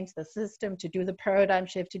to change the system, to do the paradigm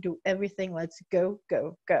shift, to do everything. Let's go,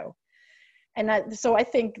 go, go. And so I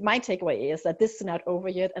think my takeaway is that this is not over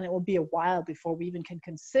yet, and it will be a while before we even can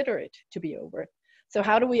consider it to be over. So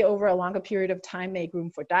how do we, over a longer period of time, make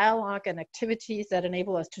room for dialogue and activities that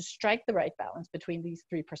enable us to strike the right balance between these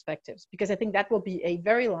three perspectives? Because I think that will be a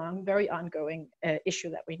very long, very ongoing issue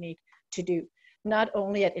that we need to do, not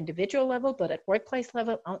only at individual level, but at workplace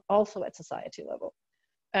level, also at society level.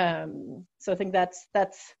 So I think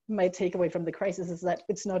that's my takeaway from the crisis, is that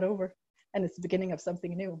it's not over. And it's the beginning of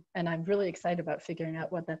something new. And I'm really excited about figuring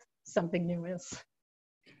out what that something new is.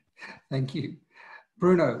 Thank you.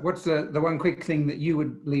 Bruno, what's the one quick thing that you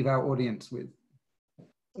would leave our audience with?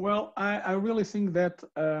 Well, I really think that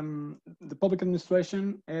the public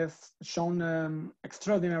administration has shown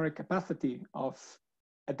extraordinary capacity of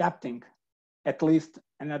adapting, at least,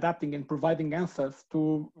 and adapting and providing answers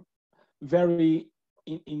to very,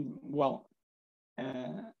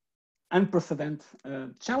 unprecedented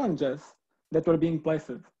challenges that were being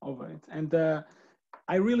placed over it. And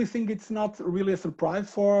I really think it's not really a surprise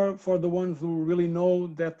for the ones who really know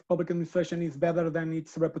that public administration is better than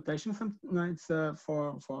its reputation. It's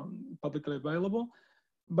for publicly available,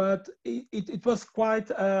 but it was quite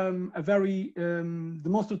a very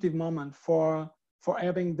demonstrative moment for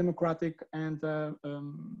having democratic and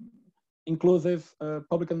inclusive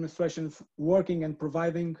public administrations working and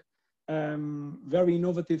providing very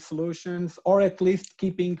innovative solutions, or at least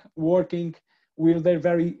keeping working with their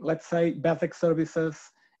very, let's say, basic services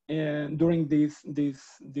during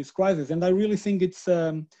this crisis. And I really think it's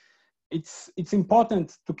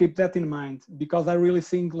important to keep that in mind, because I really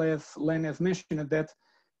think, as Len has mentioned, that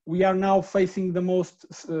we are now facing the most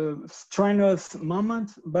strenuous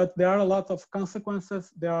moment, but there are a lot of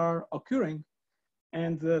consequences that are occurring.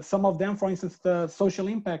 And some of them, for instance, the social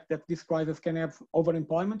impact that this crisis can have over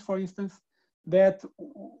employment, for instance, that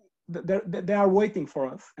they are waiting for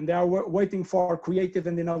us, and they are waiting for creative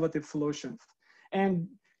and innovative solutions. And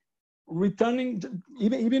returning,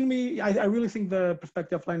 even me, I really think the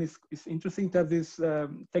perspective line is interesting, to have this,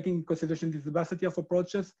 taking into consideration this diversity of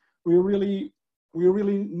approaches. We really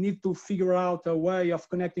need to figure out a way of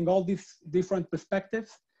connecting all these different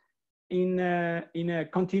perspectives in a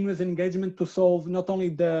continuous engagement to solve not only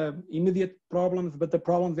the immediate problems, but the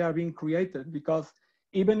problems that are being created. Because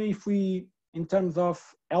even if we, in terms of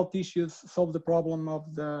health issues, solve the problem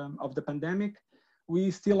of the pandemic,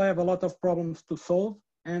 we still have a lot of problems to solve.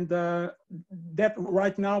 And that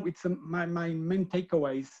right now, it's my main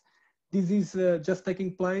takeaways. This is just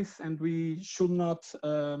taking place, and we should not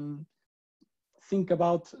think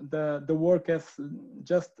about the work as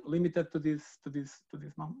just limited to this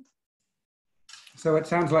moment. So it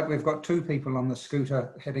sounds like we've got two people on the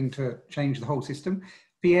scooter heading to change the whole system.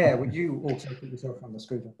 Pierre, would you also put yourself on the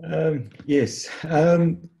scooter? Yes.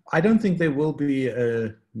 I don't think there will be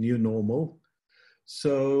a new normal.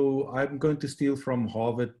 So I'm going to steal from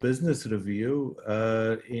Harvard Business Review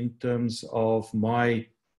in terms of my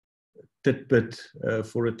tidbit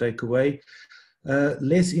for a takeaway.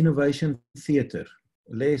 Less innovation theater,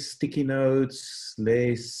 less sticky notes,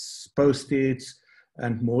 less post-its,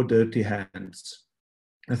 and more dirty hands.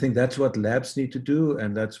 I think that's what labs need to do,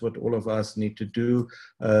 and that's what all of us need to do,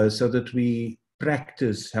 so that we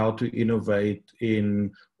practice how to innovate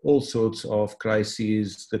in all sorts of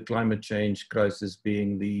crises, the climate change crisis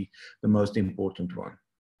being the most important one.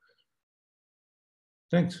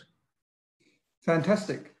 Thanks.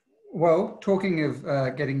 Fantastic. Well, talking of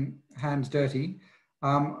getting hands dirty,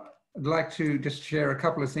 I'd like to just share a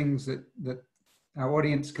couple of things that our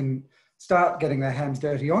audience can start getting their hands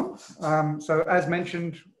dirty on. So as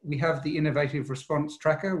mentioned, we have the Innovative Response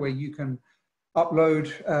Tracker, where you can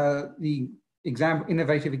upload the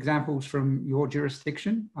innovative examples from your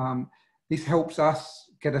jurisdiction. This helps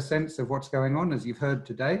us get a sense of what's going on, as you've heard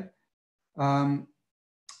today. And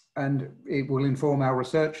it will inform our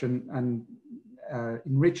research and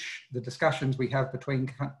enrich the discussions we have between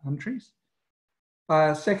countries.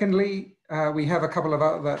 Secondly, we have a couple of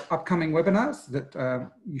other upcoming webinars that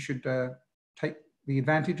you should take the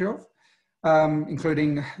advantage of,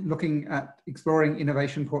 including looking at exploring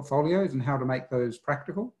innovation portfolios and how to make those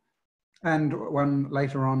practical. And one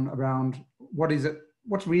later on around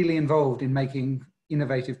what's really involved in making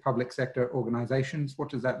innovative public sector organizations. What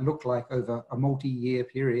does that look like over a multi-year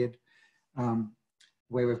period,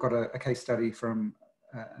 where we've got a case study from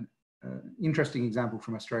an interesting example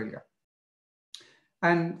from Australia.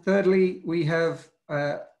 And thirdly, we have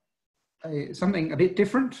something a bit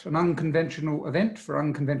different, an unconventional event for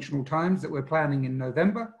unconventional times that we're planning in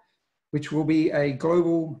November. which will be a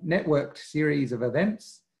global networked series of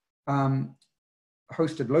events,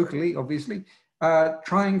 hosted locally, obviously,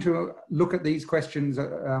 trying to look at these questions,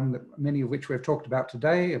 many of which we've talked about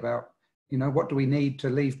today, about, what do we need to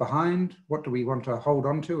leave behind? What do we want to hold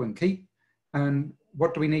on to and keep? And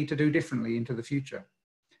what do we need to do differently into the future?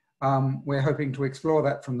 We're hoping to explore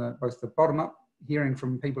that from both the bottom up, hearing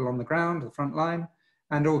from people on the ground, the front line,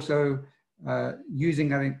 and also using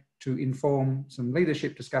that to inform some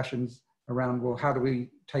leadership discussions around, well, how do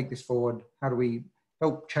we take this forward? How do we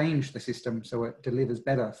help change the system so it delivers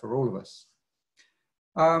better for all of us?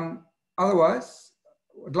 Otherwise,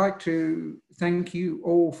 I'd like to thank you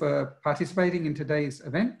all for participating in today's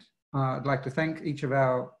event. I'd like to thank each of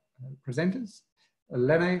our presenters,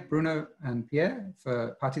 Lene, Bruno, and Pierre,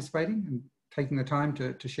 for participating and taking the time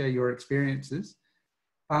to share your experiences.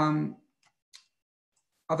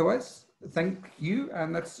 Otherwise, thank you,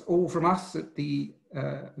 and that's all from us at the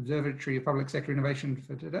Observatory of Public Sector Innovation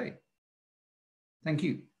for today. Thank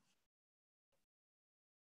you.